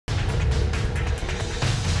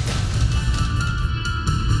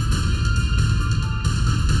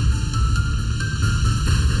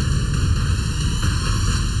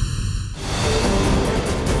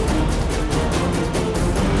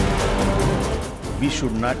we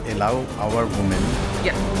should not allow our women,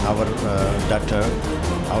 our daughter,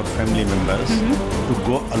 our family members to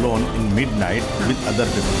go alone in midnight with other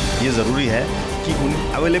people. ये ज़रूरी है कि उन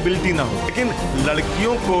availability ना हो, लेकिन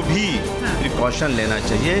लड़कियों को भी प्रिकॉशन लेना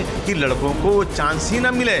चाहिए कि लड़कों को चांस ही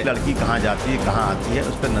ना मिले। लड़की कहाँ जाती है, कहाँ आती है,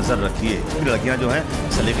 उस पर नज़र रखिए। लड़कियाँ जो हैं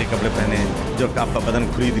सलीके कपड़े पहने, जो आपका बदन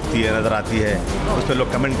खुली दिखती है, नज़र आती है, उस पर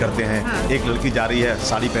लोग कमेंट करते हैं। एक लड़की जा रही है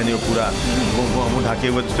साड़ी पहने हुए पूरा, वो मुँह ढाके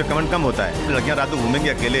हुए, उस पर कमेंट कम होता है। लड़कियाँ रात को घूमेंगे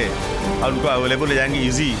अकेले और उनको अवेलेबल हो जाएंगी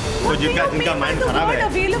ईजी, तो इनका माइंड खराब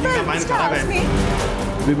है, इनका माइंड खराब है।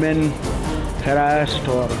 Women harassed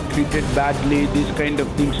or treated badly, these kind of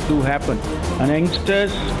things do happen. And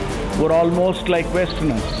youngsters were almost like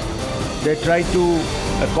Westerners. They try to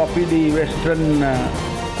copy the Western,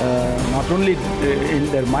 not only in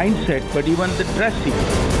their mindset, but even the dressing.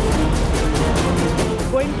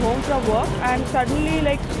 Going home from work, and suddenly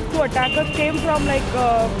like two attackers came from like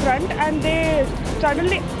front, and they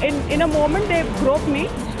suddenly in a moment they groped me.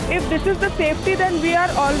 If this is the safety, then we are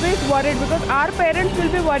always worried, because our parents will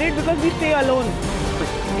be worried because we stay alone.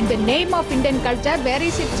 In the name of Indian culture, where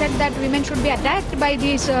is it said that women should be attacked by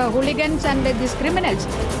these hooligans and these criminals?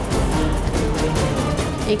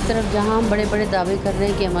 एक तरफ जहां हम बड़े बड़े दावे कर रहे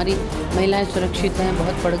हैं कि हमारी महिलाएं सुरक्षित हैं,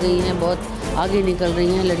 बहुत पढ़ गई हैं, बहुत आगे निकल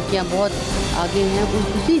रही हैं, लड़कियां बहुत आगे हैं,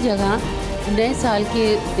 उसी जगह नए साल के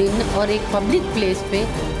दिन और एक पब्लिक प्लेस पे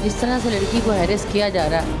जिस तरह से लड़की को हैरेस किया जा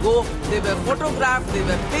रहा है। They were photographed, they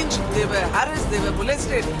were pinched, they were harassed, they were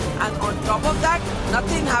molested, and on top of that,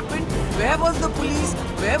 nothing happened. Where was the police?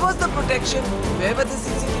 Where was the protection? Where were the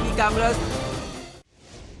CCTV cameras?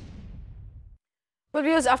 Well,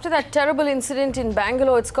 viewers, after that terrible incident in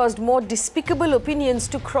Bangalore, it's caused more despicable opinions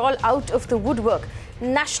to crawl out of the woodwork.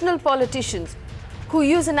 National politicians who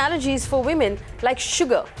use analogies for women like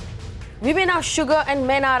sugar. Women are sugar and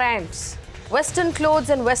men are ants. Western clothes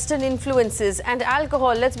and Western influences and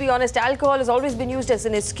alcohol. Let's be honest, alcohol has always been used as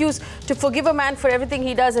an excuse to forgive a man for everything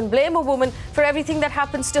he does and blame a woman for everything that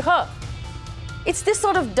happens to her. It's this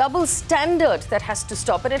sort of double standard that has to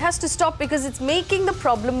stop, and it has to stop because it's making the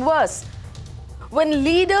problem worse. When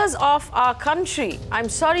leaders of our country, I'm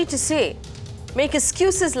sorry to say, make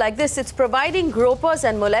excuses like this, it's providing gropers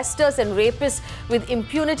and molesters and rapists with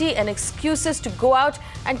impunity and excuses to go out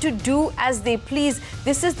and to do as they please.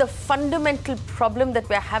 This is the fundamental problem that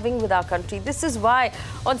we're having with our country. This is why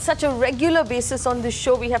on such a regular basis on this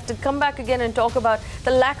show we have to come back again and talk about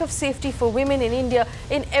the lack of safety for women in India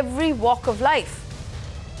in every walk of life.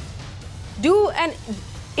 Do an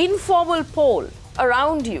informal poll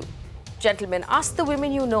around you. Gentlemen, ask the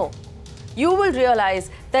women you know. You will realize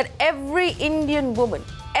that every Indian woman,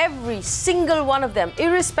 every single one of them,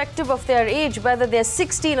 irrespective of their age, whether they're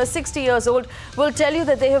 16 or 60 years old, will tell you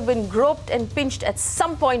that they have been groped and pinched at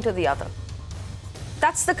some point or the other.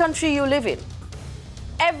 That's the country you live in.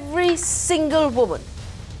 Every single woman.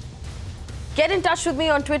 Get in touch with me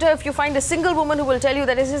on Twitter if you find a single woman who will tell you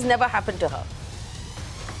that this has never happened to her.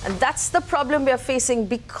 And that's the problem we are facing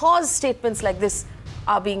because statements like this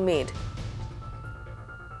are being made.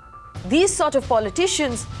 These sort of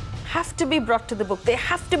politicians have to be brought to the book. They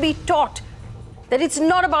have to be taught that it's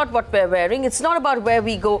not about what we're wearing, it's not about where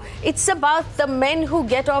we go, it's about the men who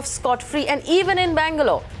get off scot-free. And even in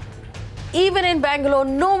Bangalore,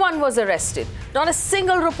 no one was arrested. Not a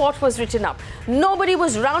single report was written up. Nobody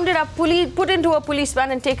was rounded up, put into a police van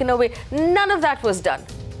and taken away. None of that was done.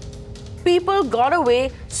 People got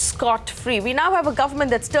away scot-free. We now have a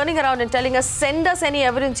government that's turning around and telling us, send us any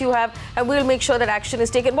evidence you have and we'll make sure that action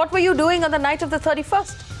is taken. What were you doing on the night of the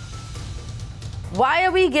 31st? Why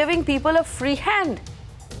are we giving people a free hand?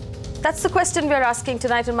 That's the question we're asking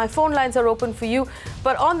tonight, and my phone lines are open for you.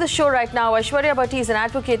 But on the show right now, Aishwarya Bhati is an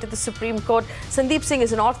advocate at the Supreme Court. Sandeep Singh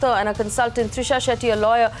is an author and a consultant. Trisha Shetty, a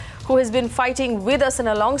lawyer who has been fighting with us and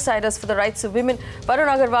alongside us for the rights of women. Varun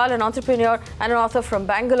Agarwal, an entrepreneur and an author from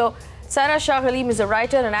Bangalore. Saira Shah Halim is a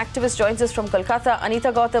writer and activist, joins us from Kolkata.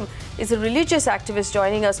 Anita Gautam is a religious activist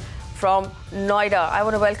joining us from Noida. I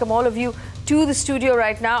want to welcome all of you to the studio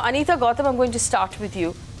right now. Anita Gautam, I'm going to start with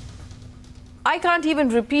you. I can't even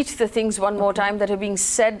repeat the things one more time that are being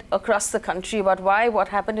said across the country about why what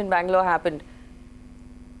happened in Bangalore happened.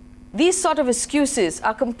 These sort of excuses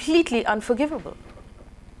are completely unforgivable.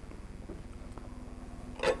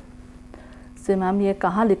 से ma'am ये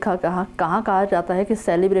कहाँ लिखा कहाँ कहा जाता है कि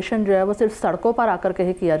celebration जो है वो सिर्फ सड़कों पर आकर के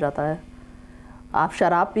ही किया जाता है। आप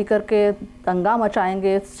शराब पी कर के दंगा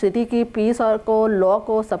मचाएंगे, सिटी की पीस और को लॉ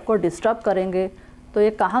को सबको डिस्टर्ब करेंगे, तो ये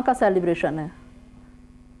कहाँ का सेलिब्रेशन है?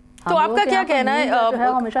 तो आपका क्या कहना है? जो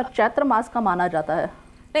है हमेशा चैत्र मास का माना जाता है।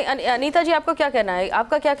 नहीं अनीता जी, आपको क्या कहना है?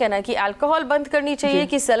 आपका क्या कहना है कि अल्कोहल बंद करनी चाहिए,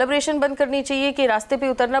 कि सेलिब्रेशन बंद करनी चाहिए, कि रास्ते पे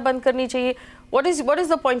उतरना बंद करनी चाहिए? What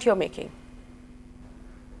is the point you are making?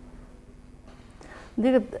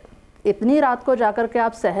 देखिए, इतनी रात को जाकर के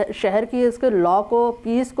आप शहर की इसके लॉ को,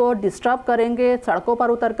 पीस को डिस्टर्ब करेंगे, सड़कों पर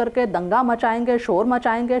उतर करके दंगा मचाएंगे, शोर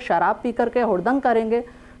मचाएंगे, शराब पी करके हुड़दंग करेंगे,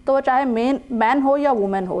 तो वो चाहे मैन हो या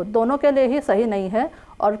वुमेन हो, दोनों के लिए ही सही नहीं है।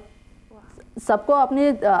 और सबको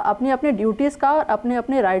अपनी ड्यूटीज़ का और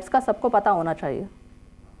अपने राइट्स का सबको पता होना चाहिए।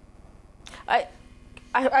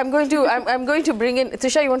 I'm going to bring in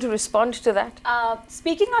Trisha. You want to respond to that?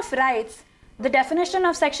 Speaking of rights, the definition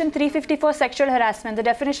of Section 354 sexual harassment, the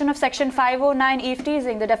definition of Section 509 eve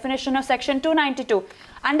teasing, the definition of Section 292,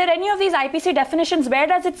 under any of these IPC definitions, where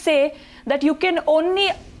does it say that you can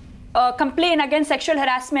only complain against sexual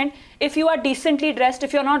harassment if you are decently dressed,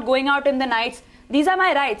 if you're not going out in the nights? These are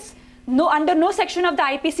my rights. No, under no section of the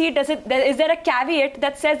IPC is there a caveat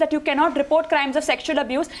that says that you cannot report crimes of sexual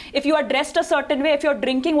abuse if you are dressed a certain way, if you're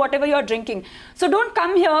drinking whatever you're drinking. So don't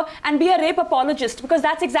come here and be a rape apologist, because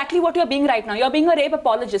that's exactly what you're being right now. You're being a rape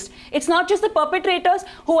apologist. It's not just the perpetrators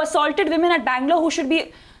who assaulted women at Bangalore who should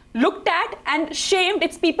be looked at and shamed.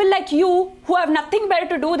 It's people like you who have nothing better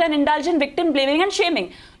to do than indulge in victim blaming and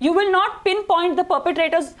shaming. You will not pinpoint the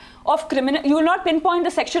perpetrators of criminal, you will not pinpoint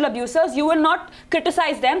the sexual abusers, you will not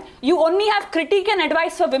criticize them. You only have critique and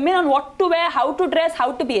advice for women on what to wear, how to dress,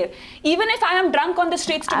 how to behave. Even if I am drunk on the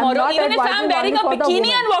streets tomorrow, even if I am wearing a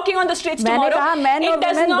bikini and walking on the streets tomorrow, it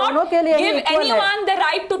does not give anyone the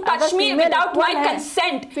right to touch me without my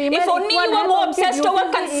consent. If only you were more obsessed over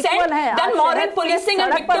consent than moral policing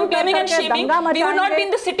and victim blaming and shaming, we would not be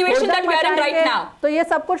in the situation that we are in right now. तो ये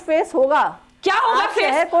सब कुछ face होगा। क्या होगा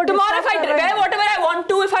face? Tomorrow if I wear whatever I want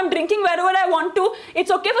to, if I'm drinking wherever I want to,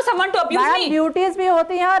 it's okay for someone to abuse me. Duties भी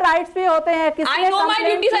होती हैं और राइट्स भी होते हैं। I know my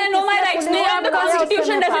duties and I know my rights. Nowhere in the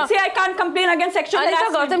Constitution does it say I can't complain against sexual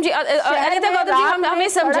harassment. Anita Gautam ji हमें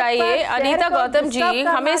समझाइए, अनीता गौतम जी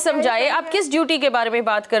हमें समझाइए, आप किस ड्यूटी के बारे में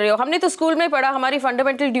बात कर रहे हो? हमने तो स्कूल में पढ़ा, हमारी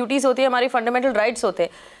फंडामेंटल ड्यूटीज होती है, हमारी फंडामेंटल राइट्स होते हैं।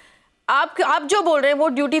 आप जो बोल रहे हैं वो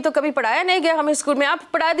ड्यूटी तो कभी पढ़ाया नहीं गया हमें स्कूल में। आप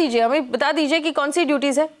पढ़ा दीजिए, हमें बता दीजिए कि कौन सी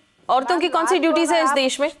ड्यूटीज है, औरतों की कौन सी ड्यूटीज है इस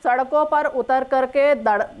देश में? सड़कों पर उतर करके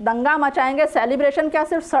दंगा मचाएंगे, सेलिब्रेशन क्या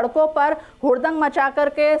सिर्फ सड़कों पर हुड़दंग मचा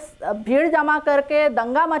करके, भीड़ जमा करके,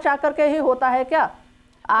 दंगा मचा करके ही होता है क्या?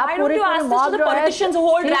 आप पूरी मॉब जो है,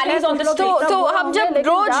 तो हम जब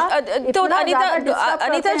रोज, तो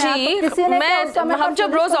अनीता जी हम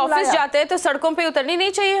जब रोज ऑफिस जाते हैं तो सड़कों पे उतरनी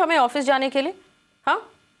नहीं चाहिए हमें ऑफिस जाने के लिए? हाँ,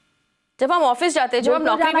 जब हम ऑफिस जाते हैं, जब हम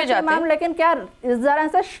नौकरी पे जाते हैं, लेकिन क्या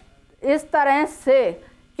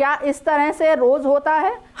इस तरह से रोज होता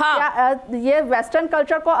है? हाँ। क्या ये वेस्टर्न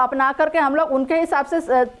कल्चर को अपना करके हम लोग उनके हिसाब से,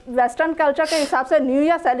 वेस्टर्न कल्चर के हिसाब से न्यू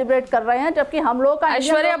ईयर सेलिब्रेट कर रहे हैं, जबकि हम लोग का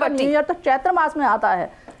न्यू ईयर तो चैत्र मास में आता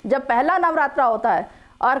है, जब पहला नवरात्रा होता है।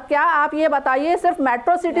 और क्या आप ये बताइए सिर्फ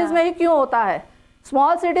मेट्रो सिटीज में ही क्यों होता है,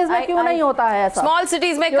 स्मॉल सिटीज में क्यों नहीं होता है ऐसा? स्मॉल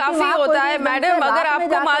सिटीज में काफी होता है मैडम, अगर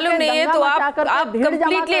आपको मालूम नहीं है तो आप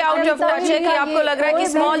कंप्लीटली आउट ऑफ टच है कि आपको लग रहा है कि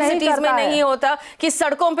स्मॉल सिटीज में नहीं होता, कि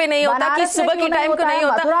सड़कों पे नहीं होता, कि सुबह के टाइम को नहीं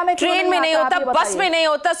होता, ट्रेन में नहीं होता, बस में नहीं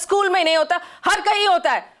होता, स्कूल में नहीं होता, हर कहीं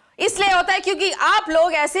होता है। इसलिए होता है क्योंकि आप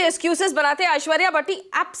लोग ऐसे एक्सक्यूजेस बनाते हैं। ऐश्वर्या भट्टी,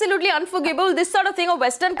 absolutely unforgivable this sort of thing of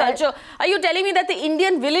western culture. Are you telling me that the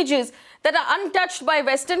Indian villages that are untouched by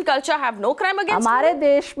western culture have no crime against हमारे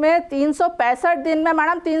देश में 365 दिन में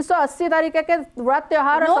मैडम 380 तरीके के व्रत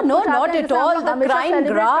त्योहार और no, not at all. The crime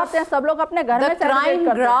graph, सब लोग अपने घर में सेलिब्रेट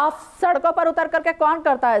करते हैं। सड़कों पर उतर करके कौन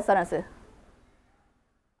करता है इस तरह से?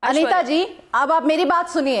 अनीता जी, अब आप मेरी बात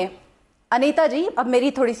सुनिए। अनीता जी, अब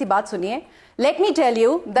मेरी थोड़ी सी बात सुनिए। Let me tell you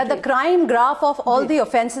that the crime graph of all the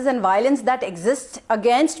offenses and violence that exists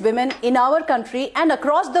against women in our country and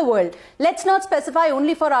across the world, let's not specify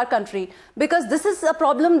only for our country, because this is a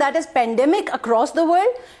problem that is pandemic across the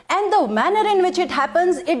world, and the manner in which it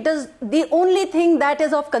happens, the only thing that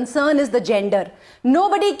is of concern is the gender.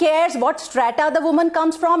 Nobody cares what strata the woman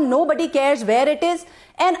comes from, nobody cares where it is.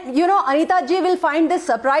 And you know, Anita ji will find this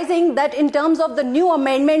surprising that in terms of the new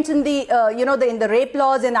amendments in the in the rape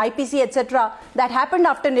laws and IPC etc. that happened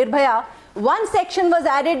after Nirbhaya, one section was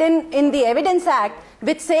added in the Evidence Act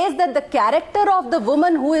which says that the character of the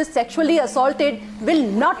woman who is sexually assaulted will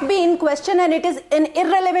not be in question, and it is an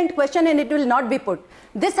irrelevant question and it will not be put.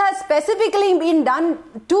 This has specifically been done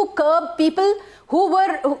to curb people who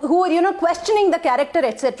were questioning the character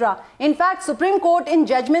etc. In fact, Supreme Court in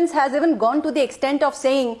judgments has even gone to the extent of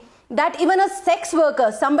saying that even a sex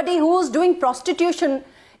worker, somebody who is doing prostitution,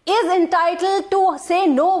 is entitled to say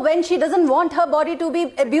no when she doesn't want her body to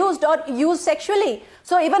be abused or used sexually.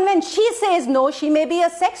 So even when she says no, she may be a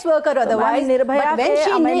sex worker otherwise, but when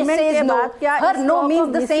she says no, her no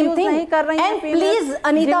means the same thing. And please,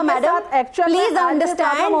 Anita madam, please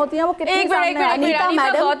understand. Anita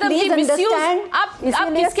madam, please understand. आप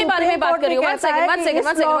किसके बारे में बात कर रही हो? One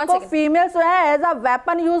second. Females जो है एज अ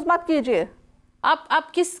वेपन यूज मत कीजिए.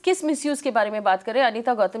 आप किस मिसयूज के बारे में बात कर रहे हैं?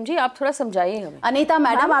 अनीता गौतम जी, आप थोड़ा समझाइए हमें. अनीता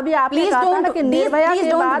मैडम, अभी आप please don't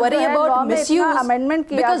worry about misuse amendment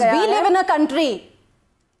किया because we live in a country.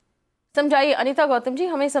 समझाइए अनीता गौतम जी,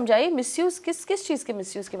 हमें समझाइए मिसयूज किस चीज के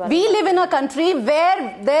मिसयूज के बारे में. We live in a country where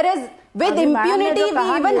there is with impunity we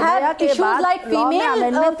even have issues like female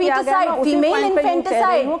feticide, female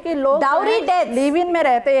infanticide, dowry death. Live in में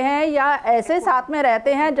रहते हैं या ऐसे साथ में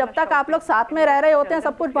रहते हैं, जब तक आप लोग साथ में रह रहे होते हैं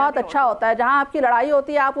सब कुछ बहुत अच्छा होता है. जहां आपकी लड़ाई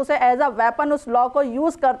होती है आप उसे एज अ वेपन उस लॉ को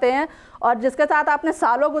यूज करते हैं, और जिसके साथ आपने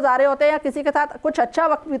सालों गुजारे होते हैं या किसी के साथ कुछ अच्छा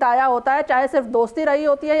वक्त बिताया होता है, चाहे सिर्फ दोस्ती रही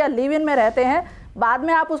होती है या लिव इन में रहते हैं, बाद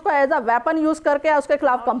में आप उसको एज अ वेपन यूज करके उसके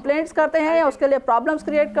खिलाफ कंप्लेंट्स करते हैं या उसके लिए प्रॉब्लम्स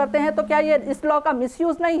क्रिएट करते हैं, तो क्या ये इस लॉ का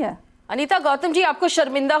मिसयूज नहीं है? अनीता गौतम जी, आपको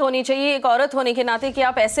शर्मिंदा होनी चाहिए एक औरत होने के नाते कि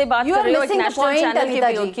आप ऐसे बात कर रहे हो एक नेशनल चैनल के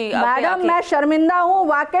विरोध की. मैडम, मैं शर्मिंदा हूँ,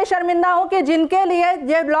 वाकई शर्मिंदा हूँ कि जिनके लिए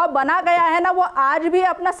ये लॉ बना गया है ना, वो आज भी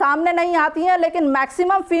अपना सामने नहीं आती हैं, लेकिन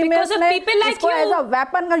मैक्सिमम फीमेल्स ने इसको एज अ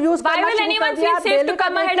वेपन का यूज करना शुरू कर दिया.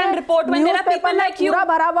 न्यूज़पेपर में पूरा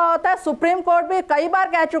भरा हुआ होता है. सुप्रीम कोर्ट भी कई बार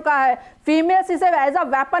कह चुका है फीमेल्स इसे एज अ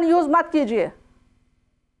वेपन यूज मत कीजिए.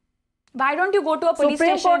 Why don't you go to a police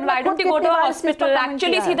station? Why don't you go to a hospital?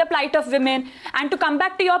 Actually see the plight of women. And to come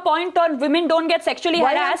back to your point on women don't get sexually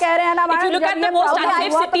harassed. If you look at the most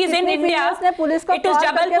unsafe cities in India, it is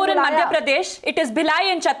Jabalpur in Madhya Pradesh, it is Bhilai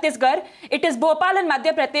in Chhattisgarh, it is Bhopal in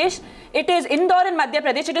Madhya Pradesh, it is Indore in Madhya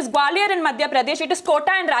Pradesh, it is Gwalior in Madhya Pradesh, it is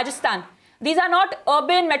Kota in Rajasthan. These are not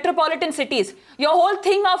urban metropolitan cities. Your whole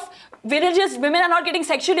thing of villages, women are not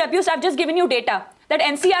getting sexually abused. I've just given you data that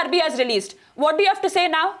NCRB has released. What do you have to say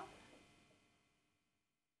now?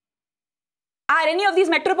 Are any of these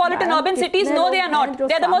metropolitan urban cities? No, they are not.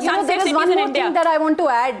 They are the most unsafe cities in India. There is one more thing that I want to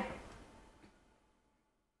add.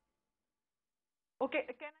 Okay,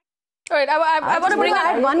 can I? All right, I want to bring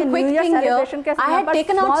up one quick thing here. I had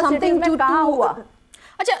taken out something to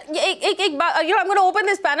अच्छा, एक बात, I'm going to open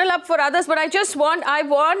this panel up for others, but I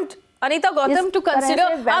want Anita Gautam to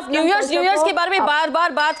consider. आप new years के बारे में बार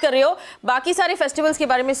बात कर रहे हो, बाकी सारे फेस्टिवल्स के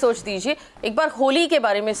बारे में सोच दीजिए. एक बार होली के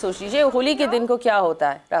बारे में सोच लीजिए, होली के दिन को क्या होता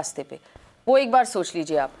है रास्ते पे, वो एक बार सोच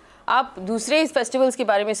लीजिए. आप दूसरे फेस्टिवल्स के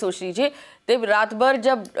बारे में सोच लीजिए. जब रात भर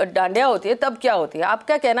जब डांडिया होती है तब क्या होती है?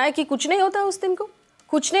 आपका कहना है कि कुछ नहीं होता उस दिन को,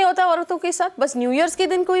 कुछ नहीं होता औरतों के साथ, बस न्यू ईयर्स के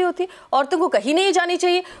दिन को ही होती है. औरतों को कहीं नहीं जानी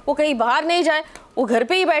चाहिए, वो कहीं बाहर नहीं जाए, वो घर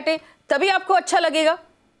पे ही बैठे, तभी आपको अच्छा लगेगा.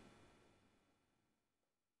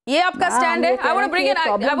 ये आपका स्टैंड है. I want to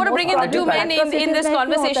bring in the two men in this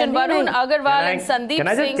conversation, Varun Agarwal and Sandeep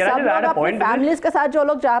Singh. सब लोग अपने फैमिलीज के साथ जो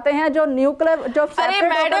लोग जाते हैं, जो न्यूक्लियर जो अरे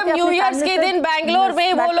मैडम, न्यू ईयर्स के दिन बैंगलोर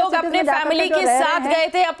में वो लोग अपने फैमिली के साथ गए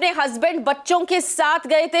थे, अपने हस्बैंड बच्चों के साथ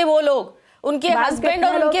गए थे. वो लोग, उनके हस्बैंड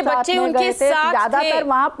और उनके बच्चे उनके साथ थे. ज्यादातर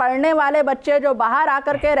वहाँ पढ़ने वाले बच्चे जो बाहर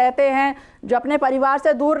आकर के रहते हैं, जो अपने परिवार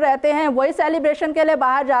से दूर रहते हैं, वही सेलिब्रेशन के लिए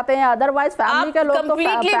बाहर जाते हैं. अदरवाइज फैमिली के लोग तो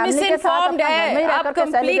फैमिली के साथ अपने घर में ही रहकर के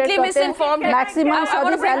सेलिब्रेट करते हैं. मैक्सिमम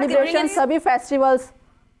सभी सेलिब्रेशन, सभी festivals.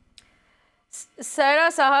 Saira,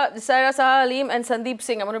 Halim and Sandeep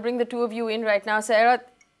Singh, I want to bring the two of you in right now. Saira,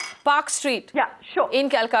 Park Street, in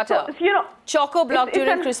Calcutta, so, Choco Block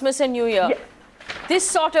during Christmas and New Year. This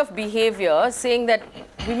sort of behavior, saying that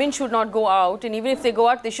women should not go out, and even if they go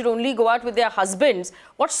out, they should only go out with their husbands.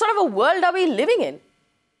 What sort of a world are we living in?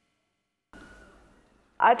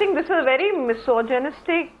 I think this is a very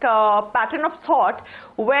misogynistic pattern of thought,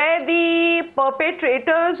 where the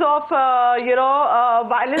perpetrators of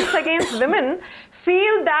violence against women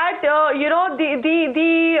feel that the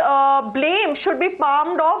blame should be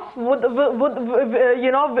palmed off with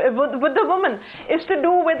the woman. It's to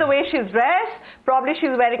do with the way she's dressed. Probably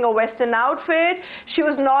she's wearing a Western outfit. She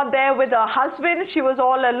was not there with her husband. She was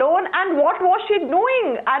all alone. And what was she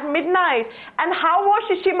doing at midnight? And how was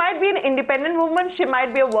she? She might be an independent woman. She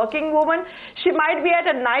might be a working woman. She might be at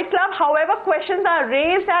a nightclub. However, questions are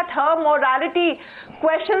raised at her morality.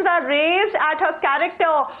 Questions are raised at her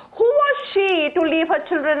character. Who was she to leave her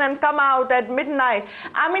children and come out at midnight?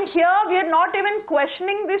 I mean, here we are not even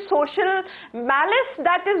questioning the social malice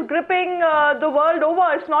that is gripping the world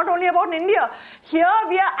over. It's not only about India. Here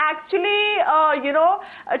we are actually,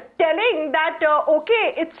 telling that,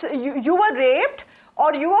 okay, you were raped,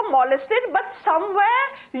 or you were molested, but somewhere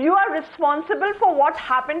you are responsible for what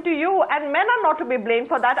happened to you, and men are not to be blamed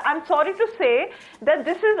for that. I'm sorry to say that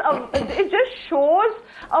this is it just shows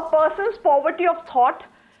a person's poverty of thought.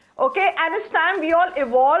 Okay, and it's time we all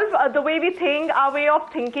evolve the way we think, our way of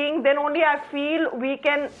thinking. Then only I feel we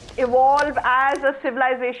can evolve as a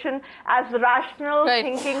civilization, as rational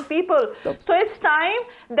thinking people. So it's time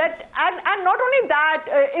that, and not only that,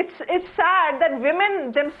 it's sad that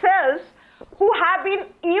women themselves who have been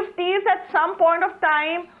EFTs at some point of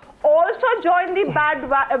time also join the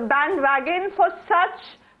bandwagon for such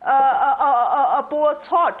a poor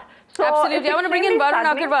thought. So absolutely. I want to bring in Varun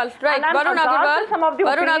Agarwal. Right, Varun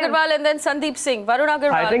Agarwal and then Sandeep Singh. Varun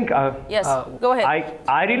Agarwal. I think, yes, go ahead.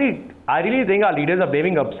 I really think our leaders are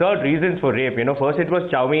blaming absurd reasons for rape. You know, first it was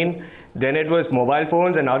chow mein, then it was mobile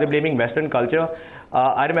phones, and now they're blaming Western culture.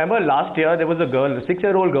 I remember last year there was a girl, a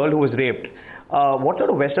 6-year-old girl who was raped. What sort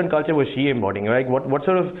of Western culture was she embodying? Right? What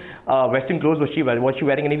sort of Western clothes was she wearing? Was she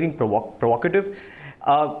wearing anything provocative?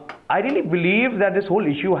 I really believe that this whole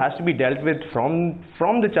issue has to be dealt with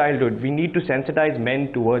from the childhood. We need to sensitize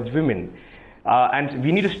men towards women. And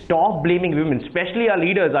we need to stop blaming women, especially our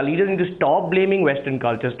leaders. Our leaders need to stop blaming Western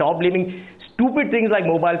culture, stop blaming stupid things like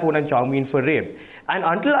mobile phone and chow mein for rape. And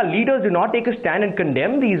until our leaders do not take a stand and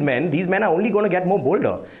condemn these men are only going to get more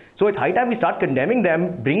bolder. So it's high time we start condemning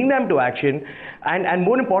them, bringing them to action, and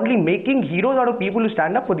more importantly, making heroes out of people who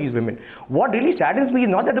stand up for these women. What really saddens me is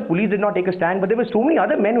not that the police did not take a stand, but there were so many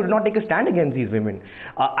other men who did not take a stand against these women.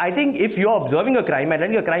 I think if you're observing a crime and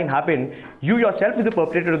letting a crime happen, you yourself is the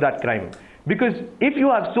perpetrator of that crime. Because if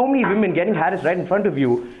you have so many women getting harassed right in front of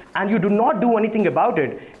you and you do not do anything about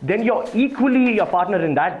it, then you're equally a partner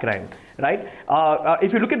in that crime, right?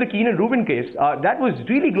 If you look at the Keenan Rubin case, that was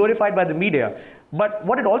really glorified by the media. But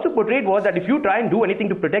what it also portrayed was that if you try and do anything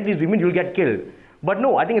to protect these women, you'll get killed. But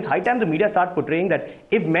no, I think it's high time the media starts portraying that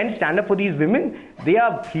if men stand up for these women, they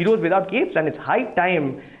are heroes without capes, and it's high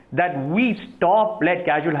time that we let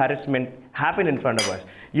casual harassment happen in front of us.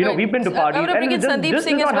 You know, we've been to parties, and this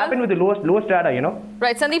does not happen with the lowest strata, you know.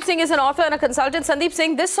 Right, Sandeep Singh is an author and a consultant. Sandeep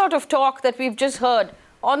Singh, this sort of talk that we've just heard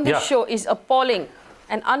on this show is appalling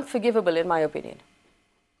and unforgivable, in my opinion.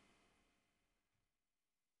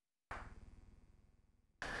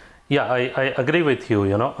 Yeah, I agree with you,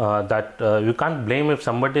 you know, that you can't blame if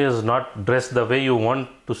somebody is not dressed the way you want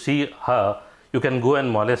to see her, you can go and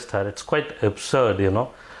molest her. It's quite absurd, you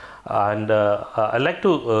know. And I'd like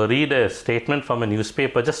to read a statement from a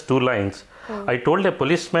newspaper, just 2 lines. I told a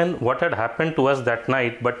policeman what had happened to us that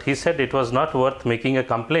night, but he said it was not worth making a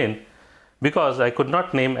complaint because I could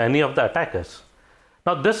not name any of the attackers.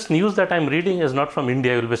 Now, this news that I'm reading is not from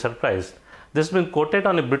India, you'll be surprised. This has been quoted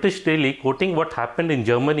on a British daily, quoting what happened in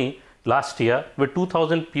Germany last year, where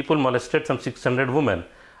 2,000 people molested some 600 women.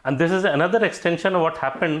 And this is another extension of what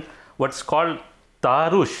happened, what's called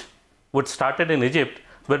Taharush, which started in Egypt,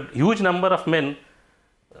 where huge number of men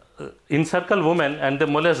encircle women and they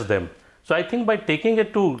molest them. So I think by taking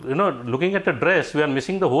it to, you know, looking at a dress, we are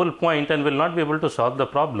missing the whole point and will not be able to solve the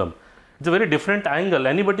problem. It's a very different angle.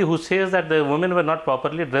 Anybody who says that the women were not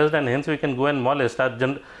properly dressed and hence we can go and molest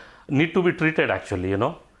need to be treated actually, you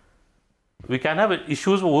know. We can have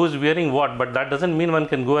issues who is wearing what, but that doesn't mean one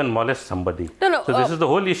can go and molest somebody. No, so this is the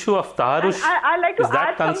whole issue of Taharush. I like to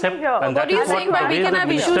add something here. And what are you saying by we can have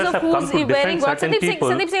issues of who's wearing what? Sandeep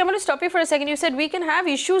Singh, I'm going to stop you for a second. You said we can have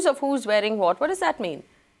issues of who's wearing what. What does that mean?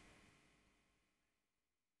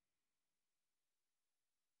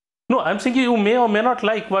 No, I'm thinking you may or may not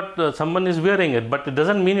like what someone is wearing it, but it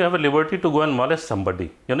doesn't mean you have a liberty to go and molest somebody.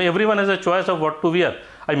 You know, everyone has a choice of what to wear.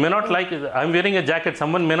 I may not like it. I'm wearing a jacket.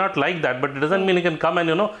 Someone may not like that, but it doesn't mean he can come and,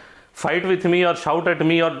 you know, fight with me or shout at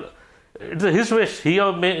me, or it's his wish.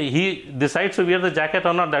 He decides to wear the jacket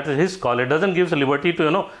or not. That is his call. It doesn't give the liberty to,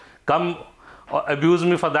 you know, come or abuse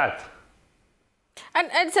me for that. And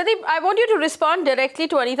Sandeep, I want you to respond directly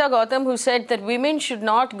to Anita Gautam, who said that women should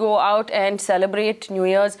not go out and celebrate New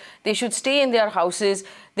Year's. They should stay in their houses.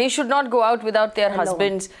 They should not go out without their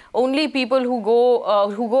husbands. Only people who go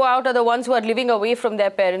out are the ones who are living away from their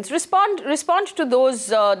parents. Respond to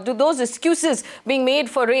those excuses being made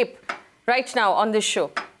for rape right now on this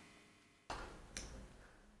show.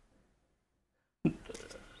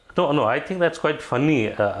 No, I think that's quite funny,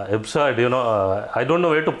 absurd, you know. I don't know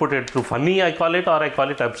where to put it. To funny I call it, or I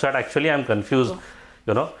call it absurd. Actually, I'm confused,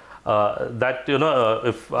 you know, that, you know,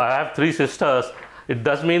 if I have 3 sisters, it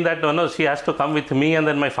does mean that, you know, she has to come with me and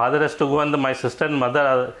then my father has to go and my sister and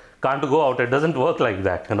mother can't go out. It doesn't work like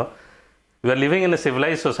that, you know. We are living in a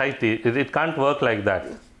civilized society. It can't work like that.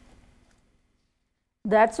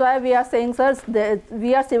 That's why we are saying, sir,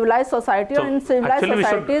 we are civilized society, और in civilized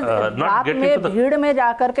societies रात में भीड़ में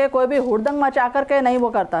जाकर के कोई भी हुड़दंग मचा करके नहीं वो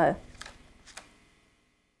करता है।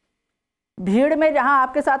 भीड़ में जहां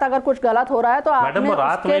आपके साथ अगर कुछ गलत हो रहा है तो आपने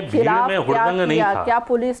उसके खिलाफ क्या किया? क्या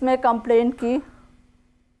पुलिस में कंप्लेंट की?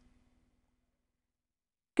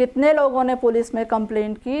 कितने लोगों ने पुलिस में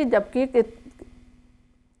कंप्लेंट की? जबकि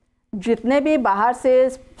जितने भी बाहर से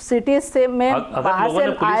सिटीज से में बाहर से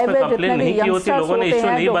आए हुए जितने भी यंगस्टर्स होते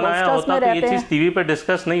हैं जो हॉस्टल्स में रहते हैं, टीवी पे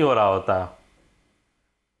डिस्कस नहीं हो रहा होता।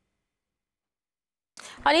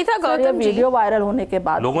 अनीता, गौतम जी, वीडियो वायरल होने के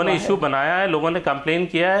बाद लोगों ने इशू बनाया है, लोगों ने कंप्लेन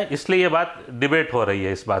किया है, इसलिए ये बात डिबेट हो रही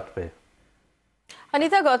है इस बात पे।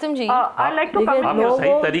 अनीता, गौतम जी, आपको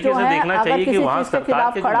सही तरीके से देखना चाहिए कि वहाँ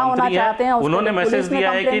सरकार के जो मंत्री हैं उन्होंने मैसेज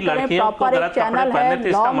दिया है कि लड़कियों को गलत कपड़े पहनने थे,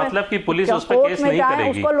 इसका मतलब कि पुलिस उस पर केस नहीं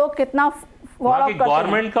करेगी। उसको लोग कितना वहाँ की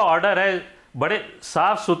गवर्नमेंट का ऑर्डर है, बड़े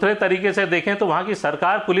साफ सुथरे तरीके से देखें तो वहाँ की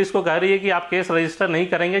सरकार पुलिस को कह रही है कि आप केस रजिस्टर नहीं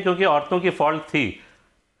करेंगे क्योंकि औरतों की फॉल्ट थी।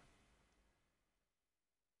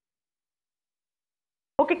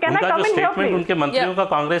 उनका जो स्टेटमेंट उनके मंत्रियों का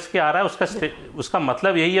कांग्रेस के आ रहा है उसका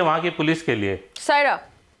मतलब यही है वहां की पुलिस के लिए। Saira,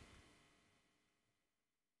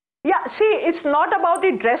 Yeah, see, it's not about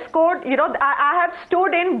the dress code. You know, I have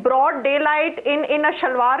stood in broad daylight in a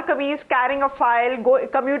shalwar kameez carrying a file,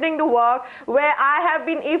 commuting to work, where I have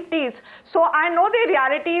been ifteased. So I know the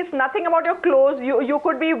reality is nothing about your clothes. You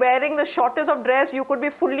could be wearing the shortest of dress. You could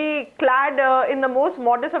be fully clad in the most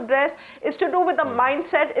modest of dress. It's to do with the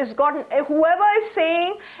mindset. It's got, whoever is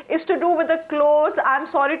saying it's to do with the clothes, I'm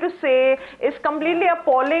sorry to say, is completely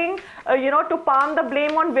appalling, you know, to palm the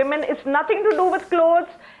blame on women. It's nothing to do with clothes.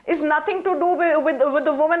 It's nothing to do with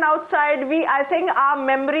the woman outside. I think our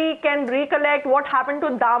memory can recollect what happened to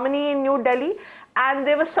Damini in New Delhi. And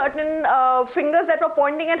there were certain fingers that were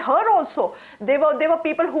pointing at her also. There were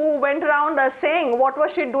people who went around saying, what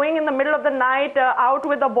was she doing in the middle of the night out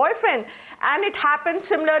with a boyfriend? And it happened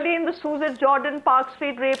similarly in the Suzette Jordan Park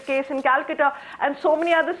Street rape case in Calcutta, and so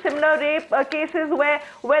many other similar rape cases where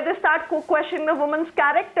they start questioning the woman's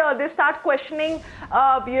character. They start questioning,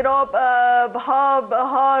 you know,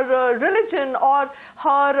 her religion or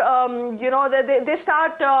her, you know, they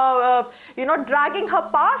start, you know, dragging her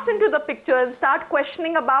past into the picture and start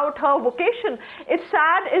questioning about her vocation. It's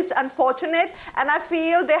sad, it's unfortunate, and I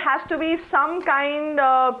feel there has to be some kind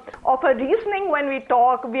of a reasoning when we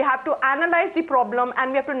talk. We have to analyze the problem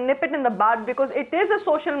and we have to nip it in the bud, because it is a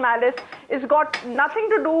social malice. It's got nothing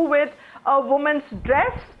to do with a woman's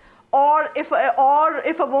dress or if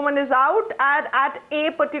a woman is out at a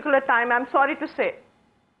particular time. I'm sorry to say.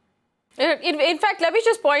 In fact, let me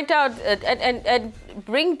just point out and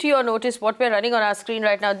bring to your notice what we're running on our screen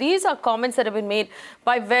right now. These are comments that have been made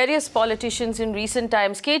by various politicians in recent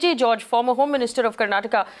times. KJ George, former Home Minister of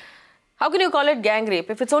Karnataka. How can you call it gang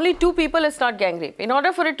rape? If it's only 2 people, it's not gang rape. In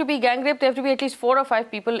order for it to be gang rape, there have to be at least 4 or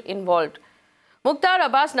 5 people involved. Mukhtar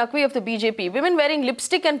Abbas Naqvi of the BJP. Women wearing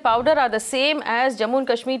lipstick and powder are the same as Jammu and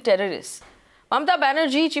Kashmir terrorists. Mamata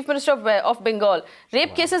Banerjee, Chief Minister of Bengal.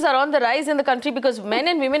 Rape cases are on the rise in the country because men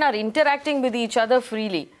and women are interacting with each other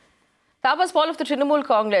freely. Tapas Paul of the Trinamool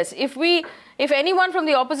Congress. If anyone from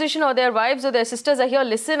the opposition or their wives or their sisters are here,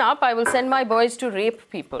 listen up. I will send my boys to rape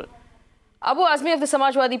people. Abu Azmi of the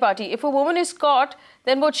Samajwadi Party. If a woman is caught,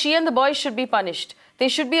 then both she and the boys should be punished. There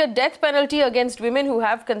should be a death penalty against women who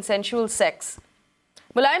have consensual sex.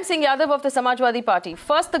 Mulayam Singh Yadav of the Samajwadi Party.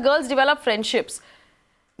 First, the girls develop friendships.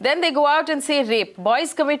 Then they go out and say rape.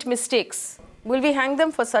 Boys commit mistakes. Will we hang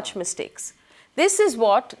them for such mistakes? This is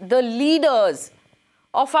what the leaders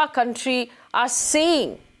of our country are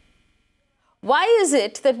saying. Why is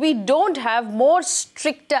it that we don't have more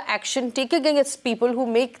stricter action taken against people who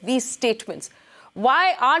make these statements?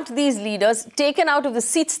 Why aren't these leaders taken out of the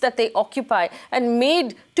seats that they occupy and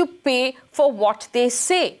made to pay for what they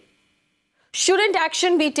say? Shouldn't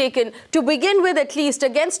action be taken, to begin with at least,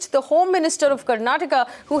 against the Home Minister of Karnataka,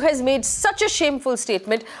 who has made such a shameful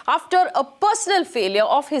statement after a personal failure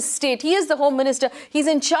of his state? He is the Home Minister. He's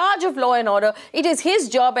in charge of law and order. It is his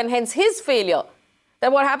job and hence his failure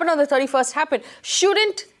that what happened on the 31st happened.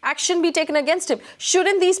 Shouldn't action be taken against him?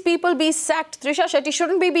 Shouldn't these people be sacked? Trisha Shetty,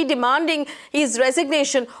 shouldn't we be demanding his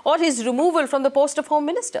resignation or his removal from the post of Home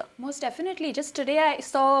Minister? Most definitely. Just today I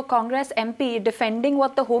saw a Congress MP defending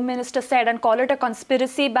what the Home Minister said and call it a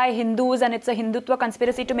conspiracy by Hindus, and it's a Hindutva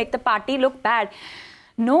conspiracy to make the party look bad.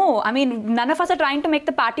 No, I mean, none of us are trying to make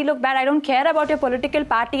the party look bad. I don't care about your political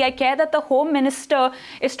party. I care that the Home Minister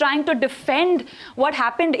is trying to defend what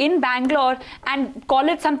happened in Bangalore and call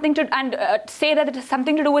it something to, and say that it has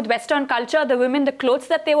something to do with Western culture, the women, the clothes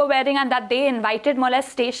that they were wearing, and that they invited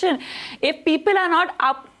molestation. If people are not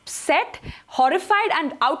upset, horrified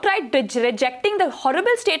and outright rejecting the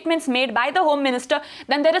horrible statements made by the Home Minister,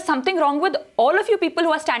 then there is something wrong with all of you people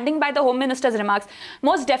who are standing by the Home Minister's remarks.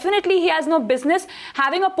 Most definitely he has no business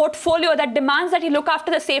having a portfolio that demands that he look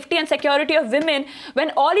after the safety and security of women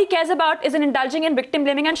when all he cares about is indulging in victim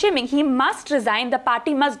blaming and shaming. He must resign. The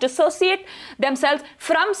party must dissociate themselves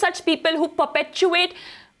from such people who perpetuate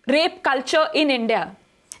rape culture in India.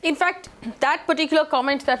 In fact, that particular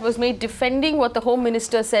comment that was made defending what the Home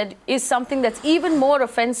Minister said is something that's even more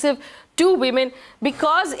offensive to women,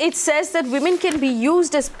 because it says that women can be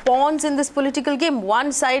used as pawns in this political game.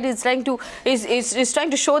 One side is trying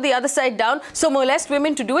to show the other side down, so molest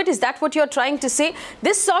women to do it. Is that what you're trying to say?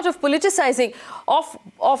 This sort of politicizing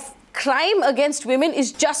of crime against women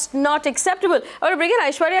is just not acceptable. I want to bring in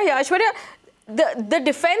Aishwarya here. Aishwarya, the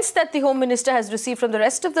defense that the Home Minister has received from the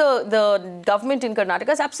rest of the government in Karnataka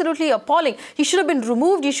is absolutely appalling. He should have been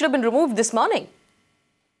removed. He should have been removed this morning.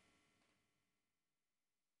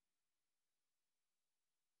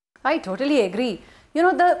 I totally agree. You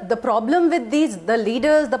know, the problem with the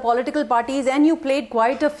leaders, the political parties, and you played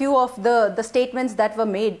quite a few of the statements that were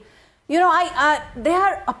made. You know, they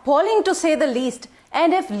are appalling to say the least.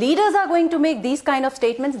 And if leaders are going to make these kind of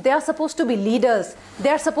statements, they are supposed to be leaders. They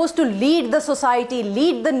are supposed to lead the society,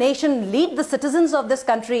 lead the nation, lead the citizens of this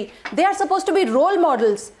country. They are supposed to be role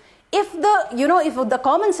models. If the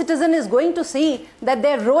common citizen is going to see that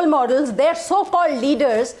their role models, their so-called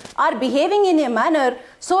leaders are behaving in a manner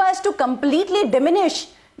so as to completely diminish,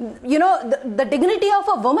 the dignity of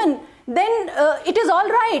a woman, then it is all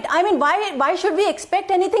right. I mean, why should we expect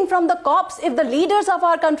anything from the cops if the leaders of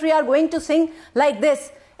our country are going to sing like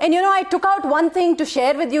this? And I took out one thing to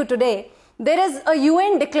share with you today. There is a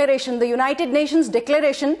UN declaration, the United Nations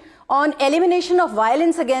Declaration on Elimination of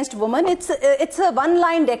Violence Against Women. It's a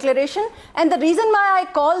one-line declaration, and the reason why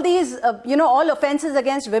I call these all offenses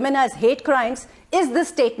against women as hate crimes is this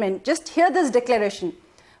statement. Just hear this declaration.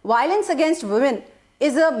 Violence against women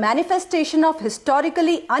is a manifestation of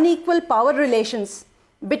historically unequal power relations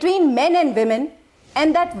between men and women,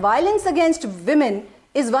 and that violence against women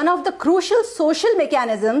is one of the crucial social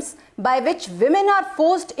mechanisms by which women are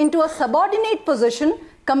forced into a subordinate position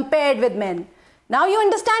compared with men. Now you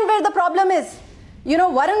understand where the problem is.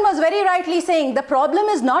 Varun was very rightly saying the problem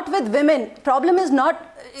is not with women.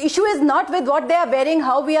 Issue is not with what they are wearing,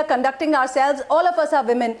 how we are conducting ourselves. All of us are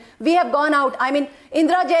women. We have gone out. I mean,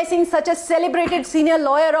 Indra Jaising, such a celebrated senior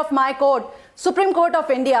lawyer of my court, Supreme Court of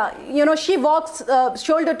India, she walks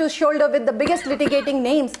shoulder to shoulder with the biggest litigating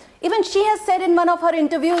names. Even she has said in one of her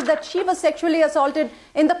interviews that she was sexually assaulted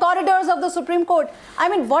in the corridors of the Supreme Court. I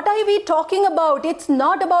mean, what are we talking about? It's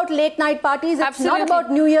not about late night parties. It's not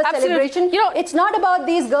about New Year celebration. It's not about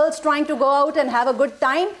these girls trying to go out and have a good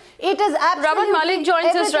time. It is absolutely Raman Malik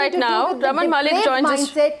joins us right now. Raman Malik joins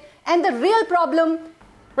us. And the real problem.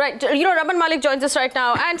 Right, Raman Malik joins us right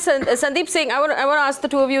now. And Sandeep Singh, I want to ask the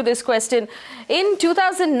two of you this question. In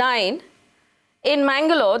 2009, in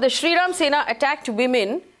Mangalore, the Shriram Sena attacked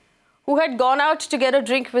women who had gone out to get a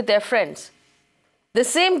drink with their friends. The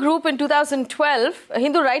same group in 2012, a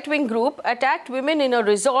Hindu right-wing group, attacked women in a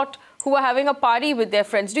resort who were having a party with their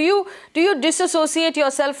friends. Do you disassociate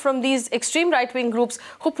yourself from these extreme right-wing groups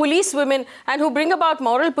who police women and who bring about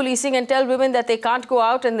moral policing and tell women that they can't go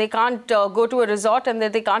out and they can't go to a resort and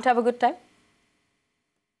that they can't have a good time?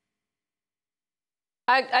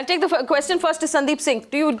 I'll take the question first to Sandeep Singh.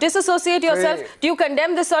 Do you disassociate yourself? Do you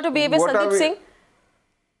condemn this sort of behavior, Sandeep Singh?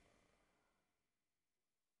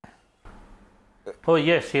 Oh,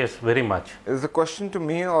 yes, very much. Is the question to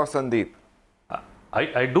me or Sandeep?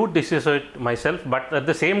 I do dissociate myself, but at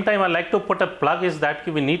the same time, I like to put a plug is that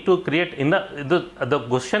we need to create, the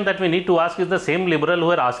question that we need to ask is the same liberal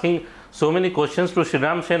who are asking so many questions to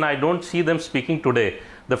Shriram Sena. I don't see them speaking today.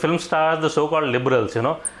 The film stars, the so-called liberals,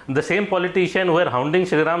 the same politician who are hounding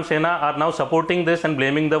Shriram Sena are now supporting this and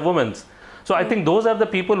blaming the women. So I think those are the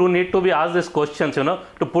people who need to be asked these questions,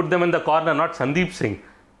 to put them in the corner, not Sandeep Singh.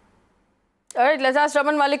 All right, let's ask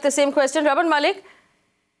Raman Malik the same question. Raman Malik,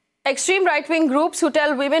 extreme right-wing groups who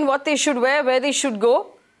tell women what they should wear, where they should go.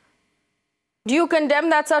 Do you condemn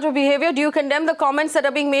that sort of behavior? Do you condemn the comments that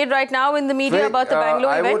are being made right now in the media about the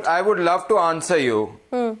Bangalore event? I would love to answer you.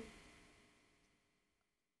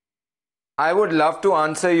 I would love to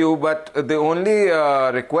answer you, but the only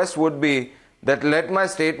request would be that let my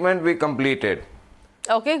statement be completed.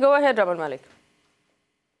 Okay, go ahead, Raman Malik.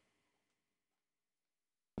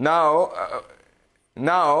 Now,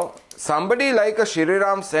 somebody like a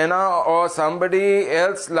Shriram Sena or somebody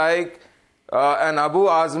else like an Abu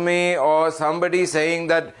Azmi or somebody saying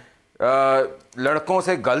that लड़कों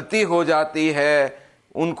से गलती हो जाती है,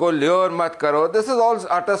 unko lure mat karo. This is all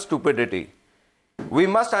utter stupidity. We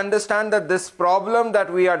must understand that this problem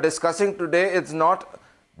that we are discussing today is not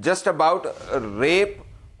just about rape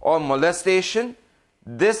or molestation.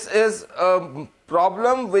 This is a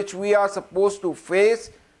problem which we are supposed to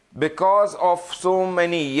face because of so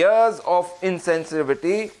many years of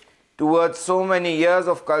insensitivity towards so many years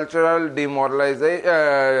of cultural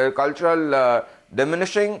demoralization, cultural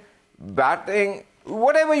diminishing, batting,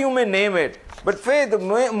 whatever you may name it. But Faye, the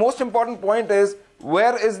most important point is,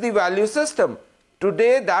 where is the value system?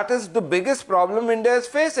 Today, that is the biggest problem India is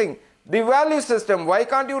facing. The value system. Why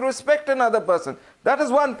can't you respect another person? That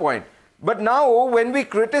is one point. But now, when we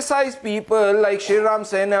criticize people like Shriram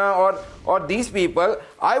Sena or these people,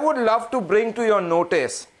 I would love to bring to your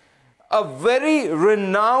notice a very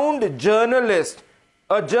renowned journalist,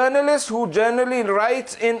 a journalist who generally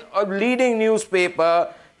writes in a leading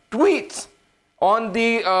newspaper, tweets on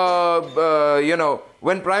the,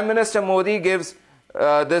 when Prime Minister Modi gives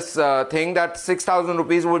this thing that 6,000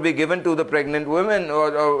 rupees would be given to the pregnant women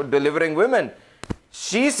or delivering women.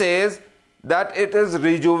 She says that it is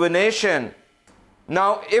rejuvenation.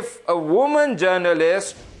 Now, if a woman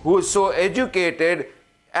journalist who is so educated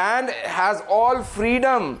and has all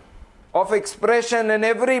freedom of expression in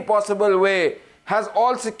every possible way, has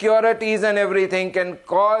all securities and everything, can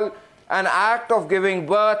call an act of giving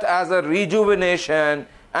birth as a rejuvenation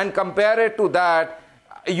and compare it to that,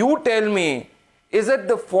 you tell me, is it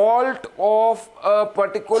the fault of a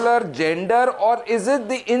particular gender or is it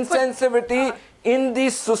the insensitivity in the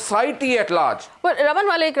society at large? But Raman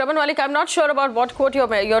Malik, I'm not sure about what quote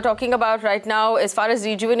you're talking about right now as far as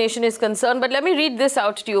rejuvenation is concerned, but let me read this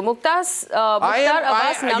out to you. Mukhtar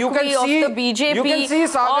Abbas Naqvi of the BJP,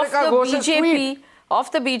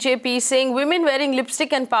 of the BJP saying women wearing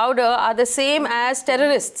lipstick and powder are the same as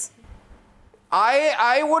terrorists.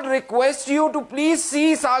 I would request you to please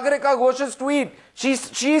see Sagarika Ghosh's tweet.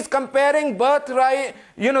 She's comparing birthright,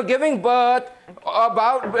 giving birth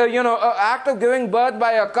about, act of giving birth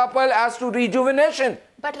by a couple as to rejuvenation.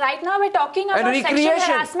 But right now we're talking about sexual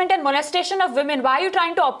harassment and molestation of women. Why are you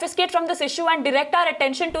trying to obfuscate from this issue and direct our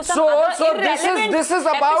attention to some other irrelevant this is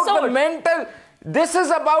about episode? The mental, this is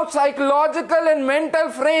about psychological and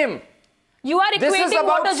mental frame. You are equating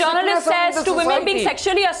what a journalist says to women being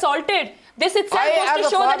sexually assaulted. This itself goes to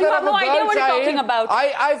show that you have no idea what you're talking about.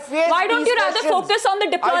 Why don't you rather focus on the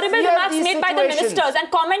deplorable remarks made by the ministers and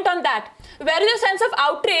comment on that? Where is your sense of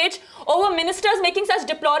outrage over ministers making such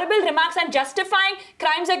deplorable remarks and justifying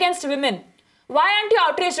crimes against women? Why aren't you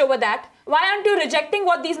outraged over that? Why aren't you rejecting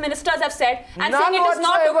what these ministers have said and saying it is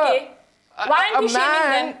not okay? Why aren't you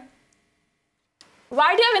shaming them?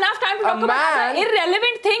 Why do you have enough time to talk about other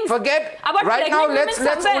irrelevant things? Forget about right now.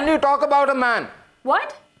 Let's only talk about a man.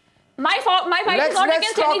 What? My fight is not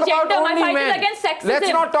against any gender. My fight is against sexism. Let's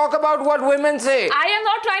not talk about what women say. I am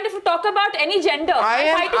not trying to talk about any gender. I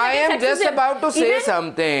am just about to say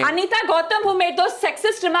something. Anita Gautam, who made those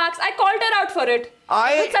sexist remarks, I called her out for it.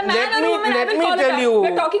 If it's a man or a woman, I will call her out.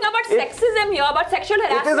 We're talking about sexism here, about sexual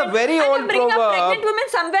harassment. It is a very old bring proverb. up pregnant women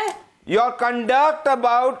somewhere. Your conduct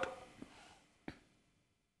about...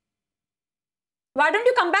 Why don't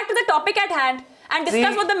you come back to the topic at hand and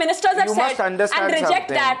discuss what the ministers have said and reject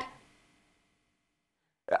that?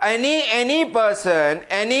 Any person,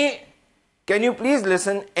 can you please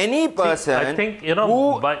listen? Any person, I think,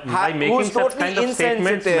 by making such kind of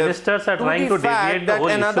statements, ministers are trying to deviate the whole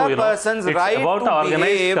issue. It's about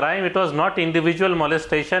organized crime. It was not individual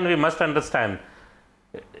molestation. We must understand.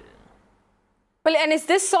 Well, and is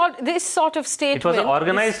this sort of statement? It was an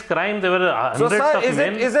organized crime. There were hundreds of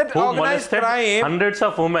men who molested hundreds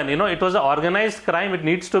of women. It was an organized crime. It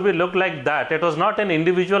needs to be looked like that. It was not an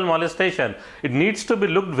individual molestation. It needs to be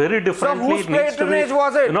looked very differently. So whose patronage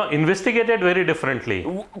was it? Investigated very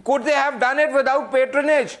differently. Could they have done it without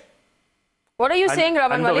patronage? What are you saying,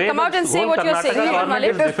 Raman Malik? Come out and say what you're saying, Raman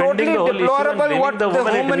Malik. It is totally deplorable what the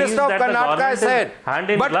Home Minister of Karnataka said.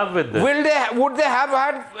 But would they have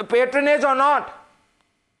had patronage or not?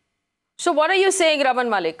 So what are you saying, Raman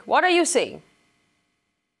Malik? What are you saying?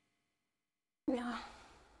 Yeah.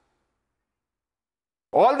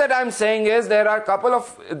 All that I'm saying is there are a couple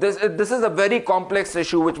of... This is a very complex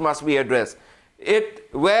issue which must be addressed.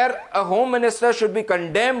 Where a Home Minister should be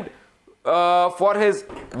condemned for his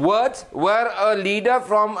words, where a leader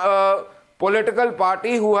from a political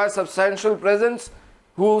party who has substantial presence,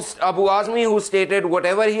 Abu Azmi, who stated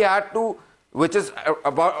whatever he had to, which is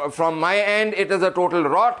from my end, it is a total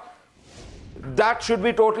rot. That should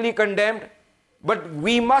be totally condemned. But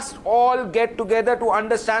we must all get together to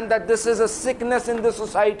understand that this is a sickness in the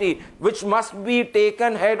society which must be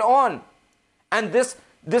taken head on. And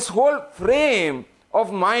this whole frame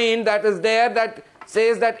of mind that is there that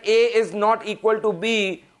says that A is not equal to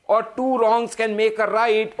B, or two wrongs can make a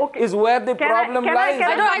right, is where the problem lies.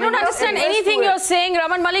 I don't understand anything you're saying,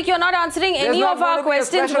 Raman Malik. You're not answering any of our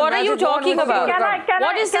questions. What are you talking about?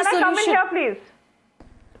 What is the solution? Can I come in here, please?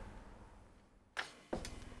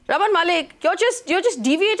 Raman Malik, you're just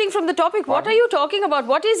deviating from the topic. What are you talking about?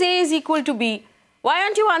 What is A is equal to B? Why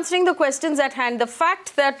aren't you answering the questions at hand? The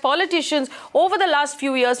fact that politicians over the last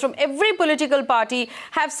few years from every political party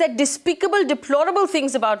have said despicable, deplorable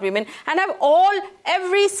things about women, and have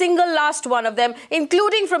every single last one of them,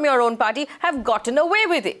 including from your own party, have gotten away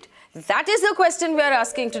with it. That is the question we are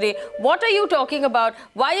asking today. What are you talking about?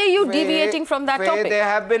 Why are you deviating from that topic? There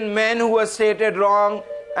have been men who have stated wrong,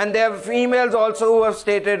 and there are females also who have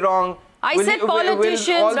stated wrong. I said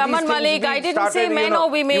politicians, Raman Malik. I didn't say men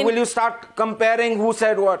or women. Will you start comparing who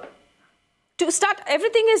said what? To start,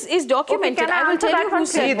 everything is documented. I will tell you who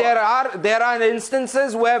said what. See, there are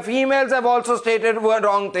instances where females have also stated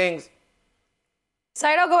wrong things.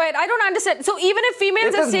 Saira, go ahead. I don't understand. So even if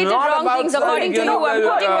females have stated wrong things, according to you, I'm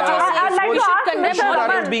quoting what you're saying. I'd like to ask Mr.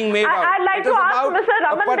 Raman. I'd like to ask Mr.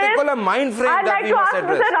 Raman this. Particular mind frame I'd like to ask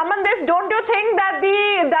Mr. Raman this. Don't you think that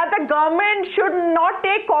the government should not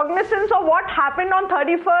take cognizance of what happened on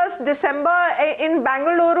 31st December in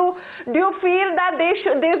Bengaluru? Do you feel that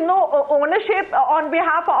there's no ownership on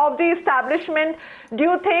behalf of the establishment? Do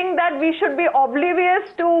you think that we should be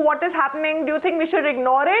oblivious to what is happening? Do you think we should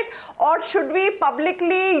ignore it? Or should we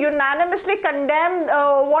publicly, unanimously condemn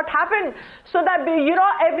what happened? So that,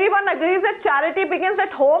 everyone agrees that charity begins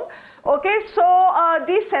at home. Okay, so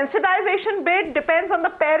the sensitization bit depends on the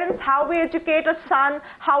parents, how we educate a son,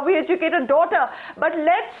 how we educate a daughter. But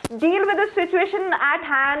let's deal with the situation at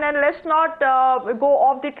hand and let's not go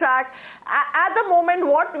off the track. At the moment,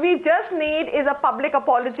 what we just need is a public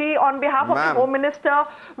apology on behalf of the Home Minister.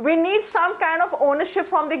 We need some kind of ownership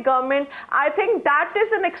from the government. I think that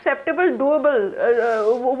is an acceptable, doable.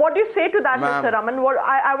 What do you say to that, Mr. Raman?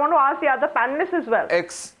 I want to ask the other panelists as well.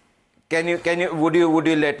 Would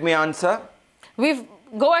you let me answer?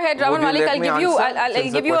 Go ahead, Raman Malik.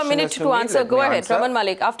 I'll give you a minute to answer. Go ahead, Raman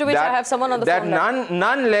Malik. After which I have someone on the phone.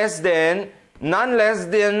 None less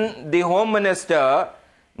than the Home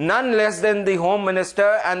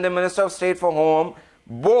Minister, and the Minister of State for Home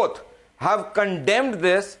both have condemned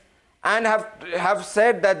this and have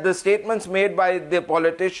said that the statements made by the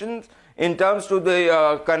politicians in terms to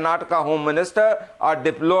the Karnataka Home Minister are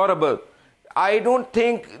deplorable. I don't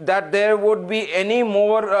think that there would be any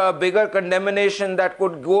more bigger condemnation that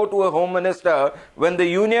could go to a Home Minister when the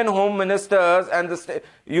Union Home Ministers and the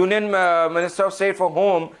Union Minister of State for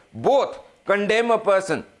Home both condemn a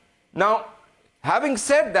person. Now, having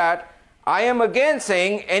said that, I am again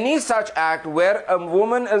saying any such act where a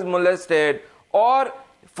woman is molested, or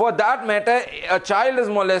for that matter a child is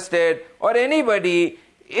molested, or anybody,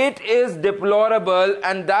 it is deplorable,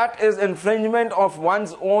 and that is infringement of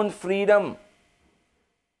one's own freedom.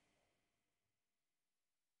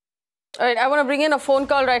 All right, I want to bring in a phone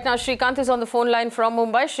call right now. Shrikant is on the phone line from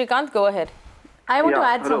Mumbai. Shrikant, go ahead. I want to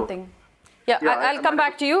add something. Yeah, I'll come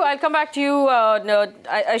back to you. I'll come back to you,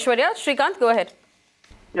 Aishwarya. Shrikant, go ahead.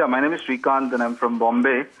 Yeah, my name is Shrikant and I'm from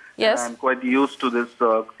Bombay. Yes. I'm quite used to this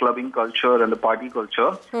clubbing culture and the party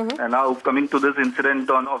culture. And now coming to this incident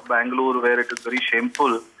of Bangalore, where it is very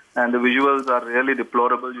shameful and the visuals are really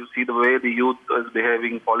deplorable. You see the way the youth is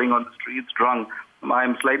behaving, falling on the streets drunk.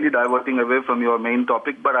 I'm slightly diverting away from your main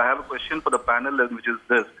topic, but I have a question for the panel, which is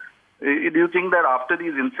this. Do you think that after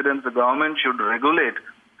these incidents, the government should regulate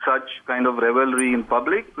such kind of revelry in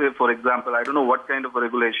public? For example, I don't know what kind of a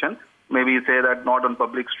regulation. Maybe say that not on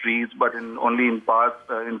public streets, but only in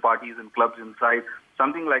parties and clubs inside,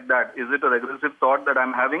 something like that. Is it a regressive thought that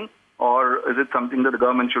I'm having, or is it something that the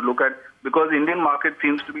government should look at? Because the Indian market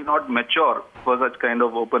seems to be not mature for such kind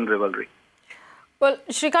of open revelry. Well,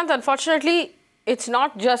 Shrikant, unfortunately, it's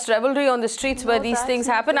not just revelry on the streets where these things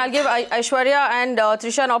happen. I'll give Aishwarya and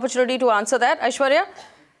Trisha an opportunity to answer that. Aishwarya?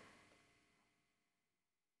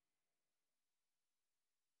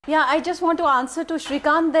 Yeah, I just want to answer to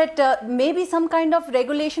Shrikant that maybe some kind of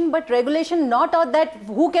regulation, but regulation not that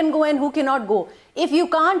who can go and who cannot go. If you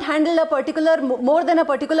can't handle more than a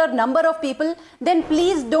particular number of people, then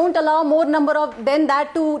please don't allow more number than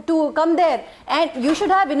that to come there. And you should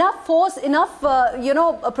have enough force, enough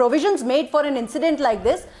provisions made for an incident like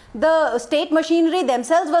this. The state machinery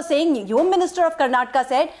themselves were saying, Home Minister of Karnataka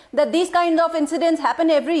said that these kinds of incidents happen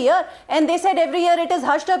every year, and they said every year it is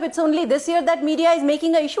hushed up. It's only this year that media is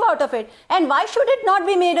making an issue out of it. And why should it not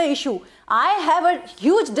be made an issue? I have a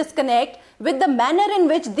huge disconnect with the manner in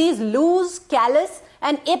which these loose, callous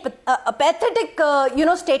and pathetic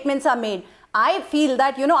statements are made. I feel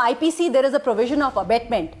that, you know, IPC, there is a provision of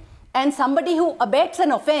abetment, and somebody who abets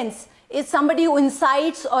an offense is somebody who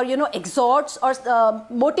incites or, you know, exhorts or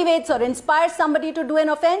motivates or inspires somebody to do an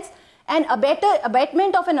offense. And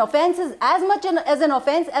abatement of an offense is as much as an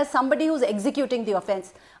offense as somebody who's executing the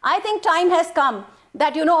offense. I think time has come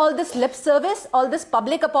that, you know, all this lip service, all this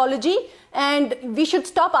public apology, and we should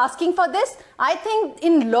stop asking for this. I think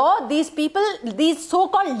in law, these people, these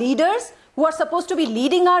so-called leaders who are supposed to be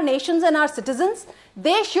leading our nations and our citizens,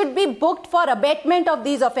 they should be booked for abatement of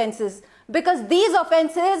these offenses, because these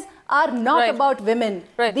offenses are not about women.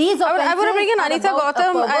 These offenses I want to bring in Anita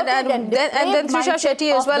Gautam and then Trisha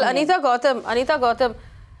Shetty as well. Anita Gautam,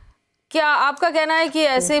 क्या आपका कहना है कि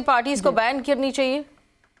ऐसे parties को ban करनी चाहिए?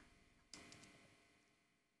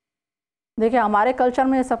 देखिए, हमारे कल्चर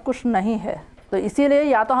में सब कुछ नहीं है, तो इसीलिए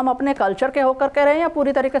या तो हम अपने कल्चर के होकर के रहे हैं या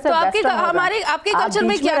पूरी तरीके से तो आपके कल्चर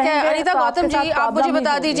में क्या क्या है? अनीता गौतम जी, आप मुझे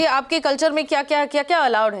बता दीजिए, आपके कल्चर में क्या क्या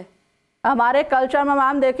अलाउड है? हमारे कल्चर में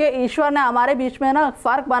मैम देखिए, ईश्वर ने हमारे बीच में ना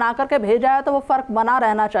फर्क बना करके भेजा है, तो वो फर्क बना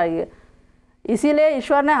रहना चाहिए। इसीलिए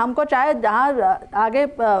ईश्वर ने हमको, चाहे जहाँ आगे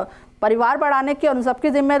परिवार बढ़ाने की उन सबकी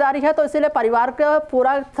जिम्मेदारी है, तो इसीलिए परिवार का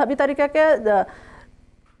पूरा सभी तरीके के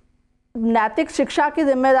नैतिक शिक्षा की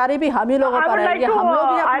जिम्मेदारी भी हम ही लोगों पर है। हम लोग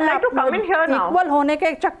इक्वल होने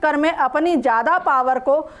के चक्कर में अपनी ज्यादा पावर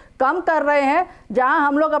को कम कर रहे हैं, जहां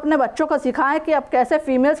हम लोग अपने बच्चों को सिखाएं कि अब कैसे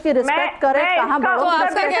फीमेल्स की रिस्पेक्ट करें, कहां बड़ों की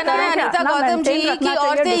रिस्पेक्ट करें। अनीता गौतम जी की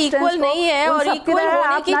औरतें इक्वल नहीं है और इक्वल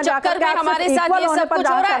होने के चक्कर में हमारे साथ ये सब कुछ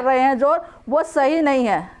हो रहा कर रहे हैं जो वो सही नहीं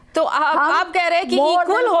है। तो आप कह रहे हैं कि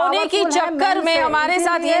इक्वल होने के चक्कर में हमारे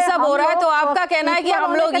साथ ये सब हो रहा है, तो आपका कहना है कि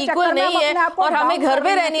हम लोग इक्वल नहीं है और हमें घर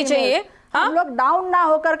में रहनी चाहिए। हम लोग डाउन ना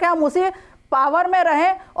होकर के हम उसी पावर में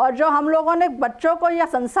रहें, और जो हम लोगों ने बच्चों को या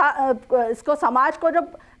इसको समाज को जो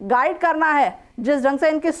गाइड करना है, जिस ढंग से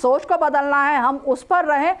इनकी सोच को बदलना है, हम उस पर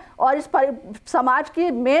रहें। और इस समाज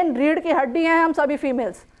की मेन रीढ़ की हड्डी हैं हम सभी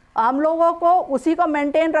फीमेल्स, हम लोगों को उसी को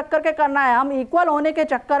मेंटेन रख करके करना है। हम इक्वल होने के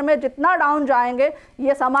चक्कर में जितना डाउन जाएंगे,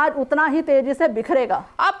 ये समाज उतना ही तेजी से बिखरेगा।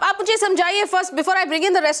 आप मुझे समझाइए first, before I bring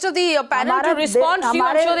in the rest of the panel to respond to you,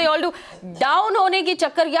 I am sure they all do. Down होने की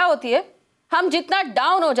चक्कर क्या होती है? हम जितना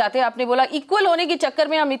डाउन हो जाते हैं, आपने बोला इक्वल होने के चक्कर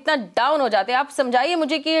में हम इतना डाउन हो जाते हैं, आप समझाइए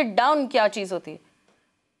मुझे कि ये डाउन क्या चीज होती है?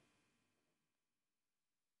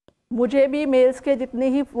 मुझे भी मेल्स के जितनी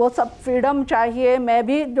ही वो सब फ्रीडम चाहिए, मैं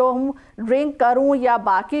भी जो हूँ ड्रिंक करूँ या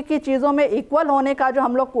बाकी की चीज़ों में इक्वल होने का जो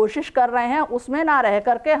हम लोग कोशिश कर रहे हैं, उसमें ना रह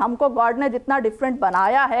करके हमको गॉड ने जितना डिफरेंट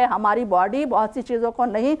बनाया है, हमारी बॉडी बहुत सी चीज़ों को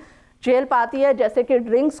नहीं झेल पाती है, जैसे कि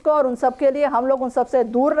ड्रिंक्स को, और उन सब के लिए हम लोग उन सब से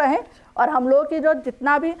दूर रहें। और हम लोग की जो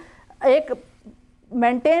जितना भी एक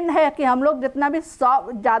मेंटेन है कि हम लोग जितना भी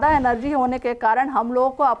ज़्यादा एनर्जी होने के कारण हम लोगों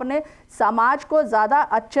को अपने समाज को ज़्यादा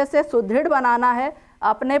अच्छे से सुदृढ़ बनाना है,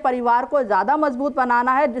 अपने परिवार को ज्यादा मजबूत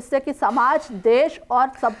बनाना है, जिससे कि समाज, देश और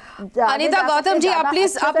सब। अनीता गौतम जी, आप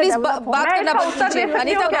प्लीज बात करना बंद कीजिए।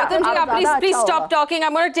 अनीता गौतम जी, आप please stop talking. I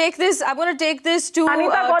am gonna take this to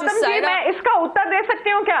Anita Gautam ji, मैं इसका उत्तर दे सकती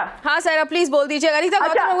हूँ क्या? हाँ सायरा, प्लीज बोल दीजिए। Anita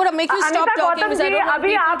Gautam, I am gonna make you stop talking.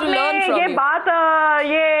 अभी आपने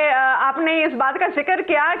आपने इस बात का जिक्र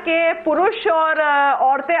किया कि पुरुष और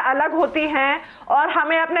औरतें अलग होती हैं और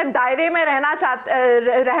हमें अपने दायरे में रहना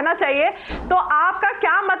चाहिए। तो आपका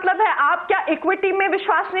क्या मतलब है? आप क्या इक्विटी में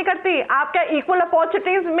विश्वास नहीं करती? आप क्या इक्वल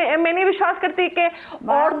अपॉर्चुनिटीज में नहीं विश्वास करती कि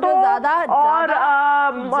औरतों और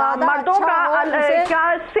मर्दों का क्या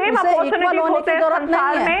सेम अपॉर्चुनिटी होते हैं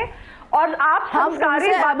संसार में? और आप संस्कारी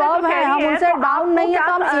बातें तो कह रही हैं, तो आपको क्या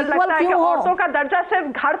लगता है कि औरतों का दर्जा सिर्फ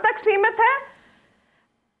घर तक सीमित है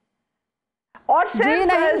और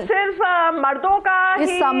सिर्फ मर्दों का इस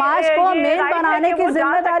समाज को मेल बनाने की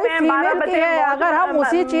जिम्मेदारी फीमेल की है। अगर हम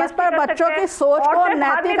उसी चीज पर बच्चों की सोच को,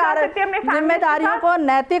 नैतिक जिम्मेदारियों को,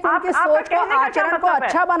 नैतिक उनकी सोच को, आचरण को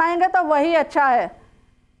अच्छा बनाएंगे तो वही अच्छा है।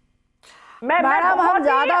 मैडम, हम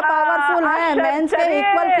ज्यादा पावरफुल हैं, मेंस के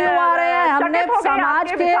इक्वल क्यों आ रहे हैं? हमने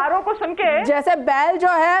समाज के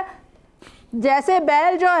जैसे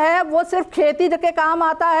बैल जो है वो सिर्फ खेती के काम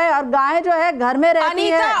आता है और गाय जो है घर में रहती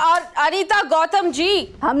है। अनीता गौतम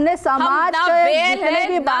जी, हमने समाज के जितने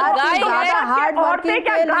भी बात हार्ड वर्किंग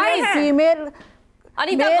के लिए female.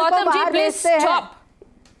 Anita Gautam ji please stop.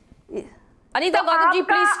 Anita Gautam ji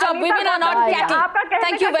please stop. Women are not cattle.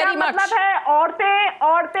 Thank you very much. मतलब है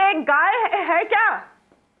औरतें गाय है क्या?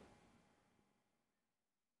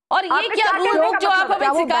 और ये क्या रूल बुक जो आप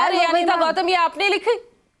हमें सिखा रहे हैं अनीता गौतम, ये आपने लिखी?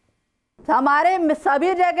 हमारे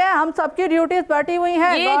सभी जगह हम सबकी ड्यूटीज बटी हुई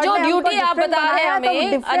हैं। ये जो ड्यूटी आप बता रहे हैं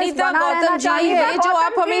हमें अनीता गौतम जी, ये जो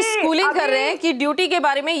आप हमें स्कूलिंग कर रहे हैं कि ड्यूटी के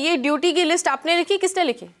बारे में, ये ड्यूटी की लिस्ट आपने लिखी? किसने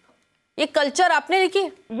लिखी? ये कल्चर आपने लिखी?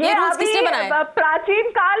 ये रूल्स किसने बनाए? प्राचीन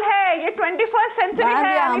काल है, ये 21st सेंचुरी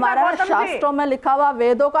है। हमारा शास्त्रों में लिखा हुआ,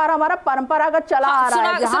 वेदों का हमारा परंपरागत चला आ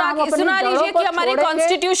रहा है। सुना लीजिए कि हमारे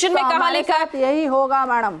कॉन्स्टिट्यूशन में कहाँ लिखा है? यही होगा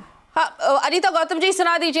मैडम। हाँ, अनीता गौतम जी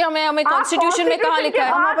सुना दीजिए हमें कॉन्स्टिट्यूशन में कहाँ लिखा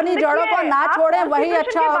है? हम अपनी जड़ों को ना छोड़ें, वही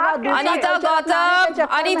अच्छा होगा।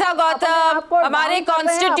 अनीता गौतम, हमारे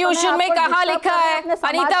कॉन्स्टिट्यूशन में कहाँ लिखा है?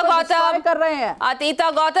 अनीता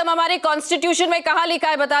गौतम, हमारे कॉन्स्टिट्यूशन में कहाँ लिखा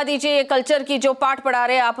है? बता दीजिए, ये कल्चर की जो पाठ पढ़ा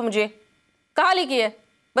रहे हैं आप मुझे, कहाँ लिखी है?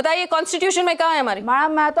 बताइए कॉन्स्टिट्यूशन में कहाँ है हमारी?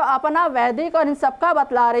 मैडम मैं तो अपना वैदिक और इन सबका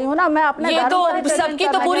बतला रही हूँ ना, मैं अपने ये तो सबकी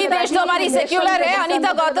तो पूरी देश तो हमारी सेक्युलर है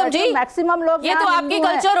अनीता गौतम जी। मैक्सिमम लोग ये तो आपकी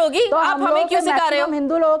कल्चर होगी, तो आप हमें क्यों सिखा रहे हो?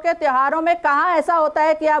 हिंदू लोगों के त्योहारों में कहाँ ऐसा होता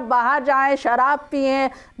है कि आप बाहर जाएं, शराब पिए,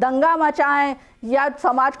 दंगा मचाएं या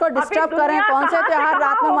समाज को डिस्टर्ब करें? कौन से त्योहार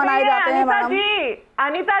रात में मनाए जाते हैं मैडम?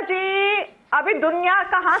 अनीता जी, अभी दुनिया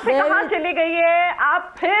कहाँ से कहाँ चली गई है?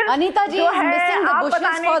 आप फिर अनीता जी, आप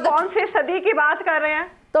पता नहीं कौन सी सदी की बात कर रहे हैं।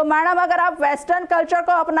 तो मैडम अगर आप वेस्टर्न कल्चर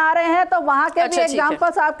को अपना रहे हैं तो वहाँ के भी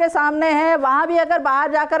एग्जांपल्स आपके सामने हैं। वहाँ भी अगर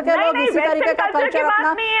बाहर जाकर के लोग इसी तरीके का कल्चर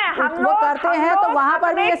अपना वो करते हैं तो वहाँ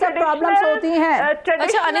पर भी ये सब प्रॉब्लम्स होती हैं।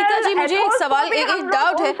 अच्छा अनीता जी, मुझे एक सवाल, एक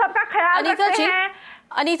डाउट है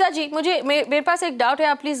अनीता जी, मुझे मेरे पास एक डाउट है,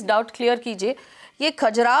 आप प्लीज डाउट क्लियर कीजिए। ये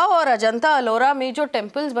खजुराहो और अजंता अलोरा में जो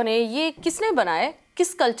टेम्पल्स बने, ये किसने बनाए?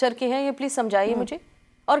 किस कल्चर के हैं ये प्लीज समझाइए मुझे,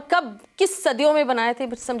 और कब किस सदियों में बनाए थे,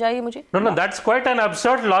 समझाइए मुझे। No, that's quite an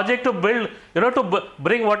absurd logic to build, to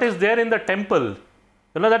bring what is there in the temple.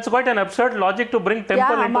 That's quite an absurd logic to bring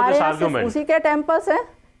temple into this argument. उसी के टेम्पल्स हैं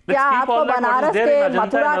क्या? आपको बनारस के,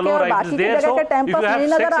 मथुरा के और बाकी की जगह के टेम्पल्स नहीं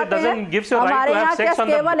नजर आते हैं? हमारे यहाँ क्या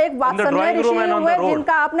केवल एक वात्सल्य ऋषि हुए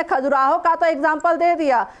जिनका आपने खजुराहो का तो एग्जाम्पल दे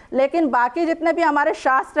दिया, लेकिन बाकी जितने भी हमारे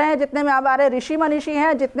शास्त्र हैं, जितने भी हमारे ऋषि मनीषी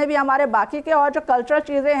हैं, जितने भी हमारे बाकी के और जो कल्चरल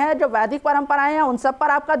चीजें हैं, जो वैदिक परंपराएं हैं, उन सब पर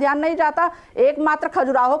आपका ध्यान नहीं जाता। एकमात्र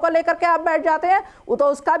खजुराहो को लेकर के आप बैठ जाते हैं। वो तो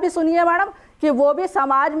उसका भी सुनिए मैडम कि वो भी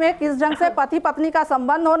समाज में किस ढंग से पति पत्नी का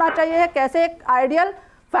संबंध होना चाहिए, कैसे एक आइडियल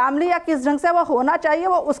फैमिली या किस ढंग से वो होना चाहिए,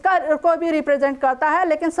 वो उसका को भी रिप्रेजेंट करता है।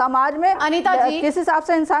 लेकिन समाज में अनीता जी किस हिसाब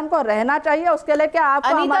से इंसान को रहना चाहिए, उसके लिए क्या आपको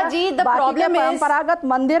अनीता जी द प्रॉब्लम परंपरागत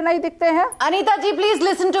मंदिर नहीं दिखते हैं? अनीता जी प्लीज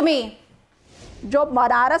लिसन टू मी। जो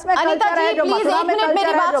बनारस में कल्चर है, जो मथुरा में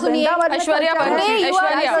कल्चर है, जो वृंदावन में ऐश्वर्या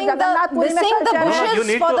जगन्नाथपुरी में कल्चर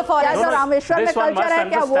है, जो रामेश्वर में कल्चर है,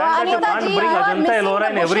 क्या वो अनीता जी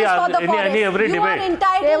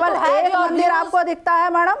केवल एक मंदिर आपको दिखता है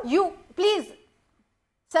madam? You please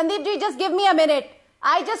Sandeep ji, just give me a minute.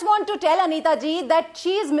 I just want to tell Anita ji that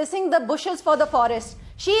she is missing the bushes for the forest.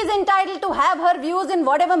 She is entitled to have her views in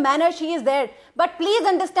whatever manner she is there. But please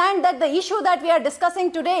understand that the issue that we are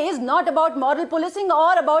discussing today is not about moral policing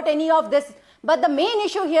or about any of this. But the main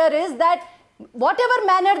issue here is that whatever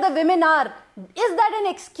manner the women are, is that an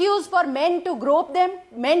excuse for men to grope them,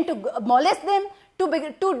 men to molest them,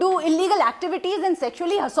 to do illegal activities and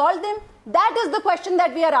sexually assault them? That is the question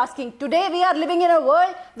that we are asking. Today we are living in a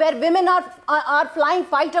world where women are flying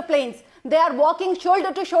fighter planes. They are walking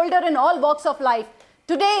shoulder to shoulder in all walks of life.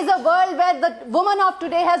 Today is a world where the woman of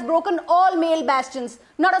today has broken all male bastions.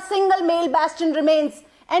 Not a single male bastion remains.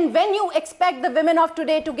 And when you expect the women of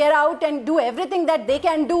today to get out and do everything that they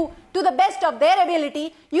can do to the best of their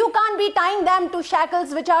ability, you can't be tying them to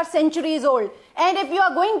shackles which are centuries old. And if you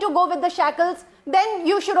are going to go with the shackles, then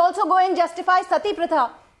you should also go and justify Sati Pratha.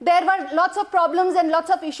 There were lots of problems and lots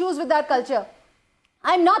of issues with our culture.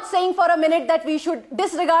 I'm not saying for a minute that we should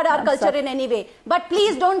disregard our culture in any way. But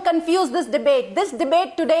please don't confuse this debate. This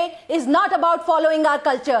debate today is not about following our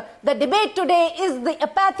culture. The debate today is the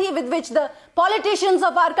apathy with which the politicians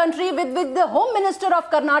of our country, with the Home Minister of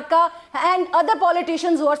Karnataka and other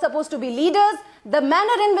politicians who are supposed to be leaders, the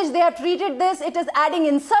manner in which they have treated this, it is adding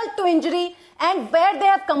insult to injury. And where they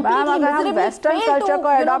have completely miserably failed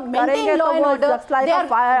to maintain law and order, they are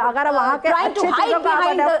trying to hide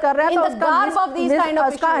behind the garb of these kind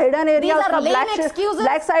of issues. These are lame excuses.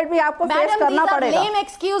 Madam, these are lame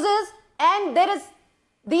excuses, and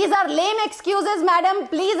these are lame excuses, madam.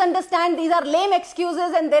 Please understand, these are lame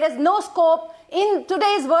excuses, and there is no scope in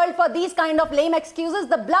today's world for these kind of lame excuses.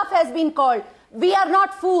 The bluff has been called. We are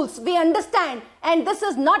not fools. We understand. And this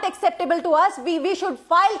is not acceptable to us. We should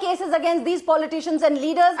file cases against these politicians and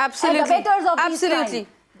leaders as abettors of these crimes.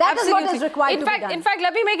 That is what is required to be done. In fact,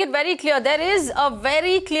 let me make it very clear. There is a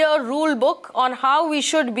very clear rule book on how we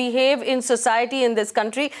should behave in society in this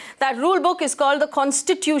country. That rule book is called the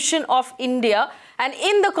Constitution of India. And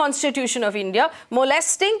in the Constitution of India,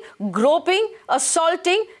 molesting, groping,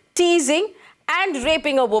 assaulting, teasing and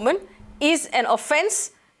raping a woman is an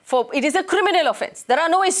offence It is a criminal offence. There are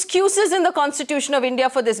no excuses in the Constitution of India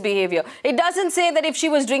for this behaviour. It doesn't say that if she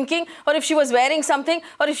was drinking or if she was wearing something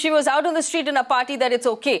or if she was out on the street in a party that it's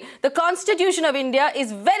okay. The Constitution of India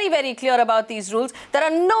is very, very clear about these rules. There are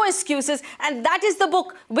no excuses, and that is the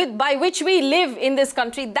book by which we live in this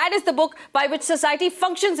country. That is the book by which society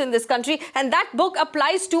functions in this country, and that book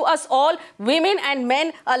applies to us all, women and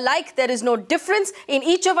men alike. There is no difference in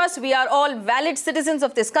each of us. We are all valid citizens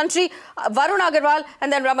of this country. Varun Agarwal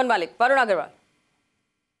and then Raman Malik. Varun Agarwal.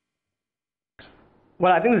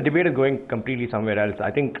 Well, I think this debate is going completely somewhere else. I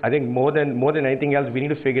think more than anything else, we need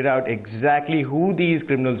to figure out exactly who these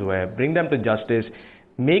criminals were, bring them to justice,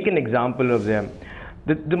 make an example of them.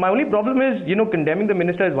 My only problem is, condemning the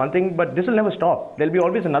minister is one thing, but this will never stop. There'll be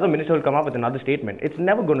always another minister who will come up with another statement. It's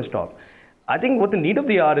never going to stop. I think what the need of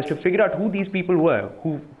the hour is to figure out who these people were,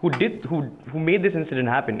 who made this incident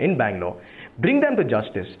happen in Bangalore, bring them to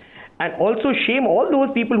justice, and also shame all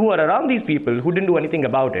those people who are around these people who didn't do anything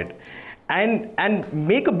about it, and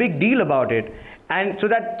make a big deal about it, and so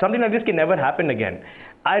that something like this can never happen again.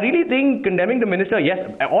 I really think condemning the minister, yes,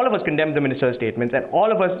 all of us condemn the minister's statements, and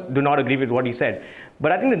all of us do not agree with what he said.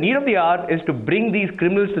 But I think the need of the hour is to bring these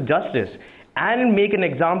criminals to justice and make an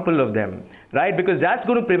example of them, right? Because that's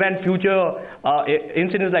going to prevent future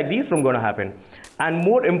incidents like these from going to happen. And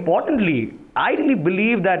more importantly, I really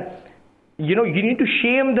believe that, you need to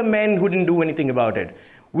shame the men who didn't do anything about it.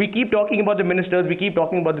 We keep talking about the ministers, we keep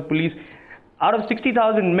talking about the police. Out of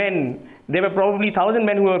 60,000 men, there were probably 1,000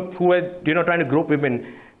 men who were trying to grope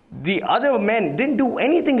women. The other men didn't do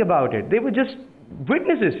anything about it. They were just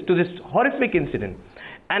witnesses to this horrific incident.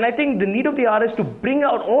 And I think the need of the hour is to bring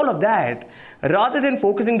out all of that rather than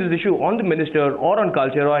focusing this issue on the minister or on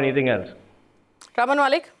culture or anything else. Raman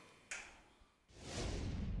Malik.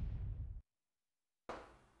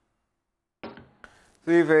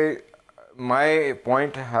 See, my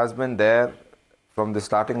point has been there from the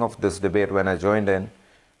starting of this debate when I joined in.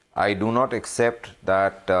 I do not accept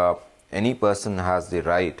that any person has the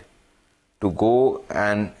right to go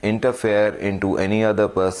and interfere into any other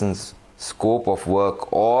person's scope of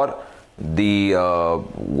work or the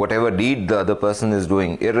whatever deed the other person is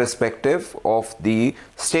doing, irrespective of the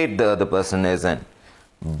state the other person is in.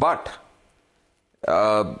 But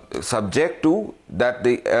subject to that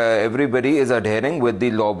everybody is adhering with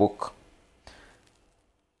the law book.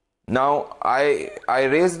 Now, I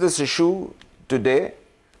raised this issue today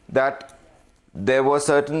that there were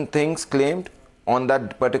certain things claimed on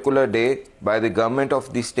that particular day by the government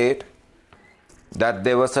of the state, that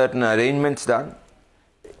there were certain arrangements done.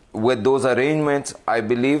 With those arrangements, I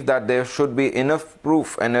believe that there should be enough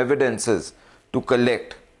proof and evidences to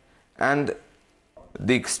collect, and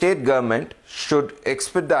the state government should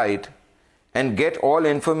expedite and get all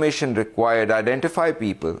information required, identify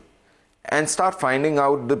people, and start finding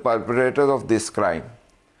out the perpetrators of this crime.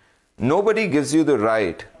 Nobody gives you the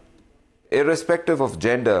right, irrespective of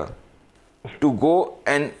gender, to go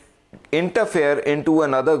and interfere into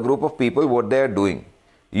another group of people what they are doing.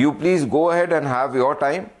 You please go ahead and have your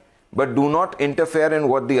time, but do not interfere in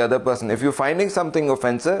what the other person. If you're finding something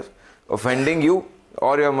offensive, offending you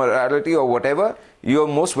or your morality or whatever, you are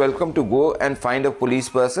most welcome to go and find a police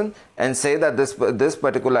person and say that this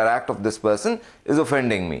particular act of this person is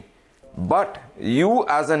offending me. But you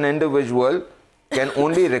as an individual can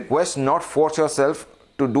only request, not force yourself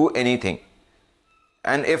to do anything.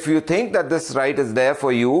 And if you think that this right is there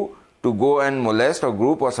for you to go and molest or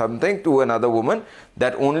group or something to another woman,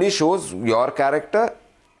 that only shows your character.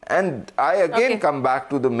 And I again come back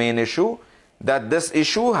to the main issue, that this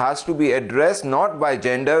issue has to be addressed not by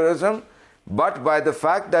genderism, but by the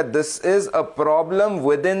fact that this is a problem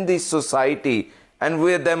within the society, and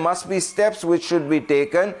where there must be steps which should be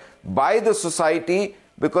taken by the society,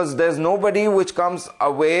 because there's nobody which comes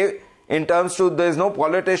away in terms to, there's no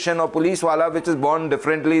politician or police wala which is born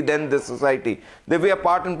differently than this society. They are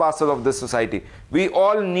part and parcel of this society. We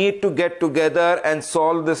all need to get together and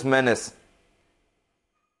solve this menace.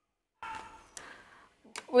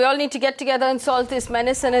 We all need to get together and solve this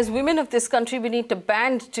menace, and as women of this country, we need to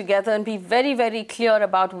band together and be very, very clear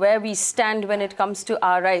about where we stand when it comes to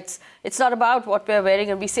our rights. It's not about what we're wearing,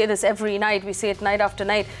 and we say this every night, we say it night after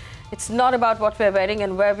night. It's not about what we're wearing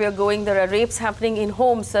and where we're going. There are rapes happening in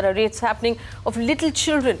homes, there are rapes happening of little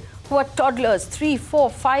children who are toddlers, 3, 4,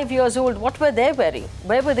 5 years old. What were they wearing?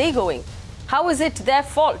 Where were they going? How is it their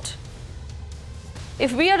fault?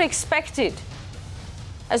 If we are expected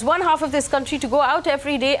as one half of this country to go out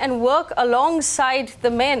every day and work alongside the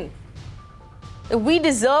men, we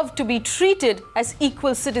deserve to be treated as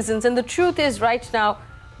equal citizens. And the truth is, right now,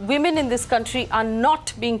 women in this country are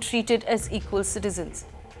not being treated as equal citizens.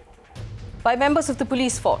 by members of the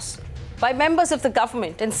police force, by members of the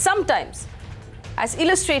government, and sometimes, as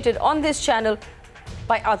illustrated on this channel,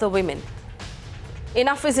 by other women.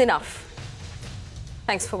 Enough is enough.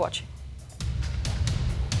 Thanks for watching.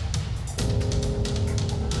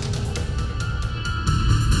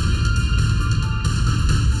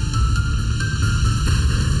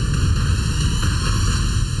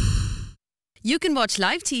 You can watch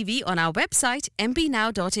live TV on our website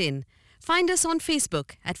mpnow.in. Find us on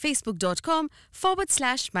Facebook at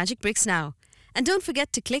facebook.com/Magicbricks Now. And don't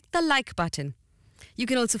forget to click the like button. You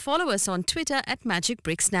can also follow us on Twitter at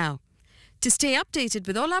Magicbricks Now. To stay updated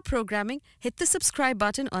with all our programming, hit the subscribe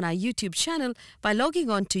button on our YouTube channel by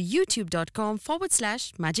logging on to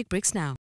youtube.com/Magicbricks Now.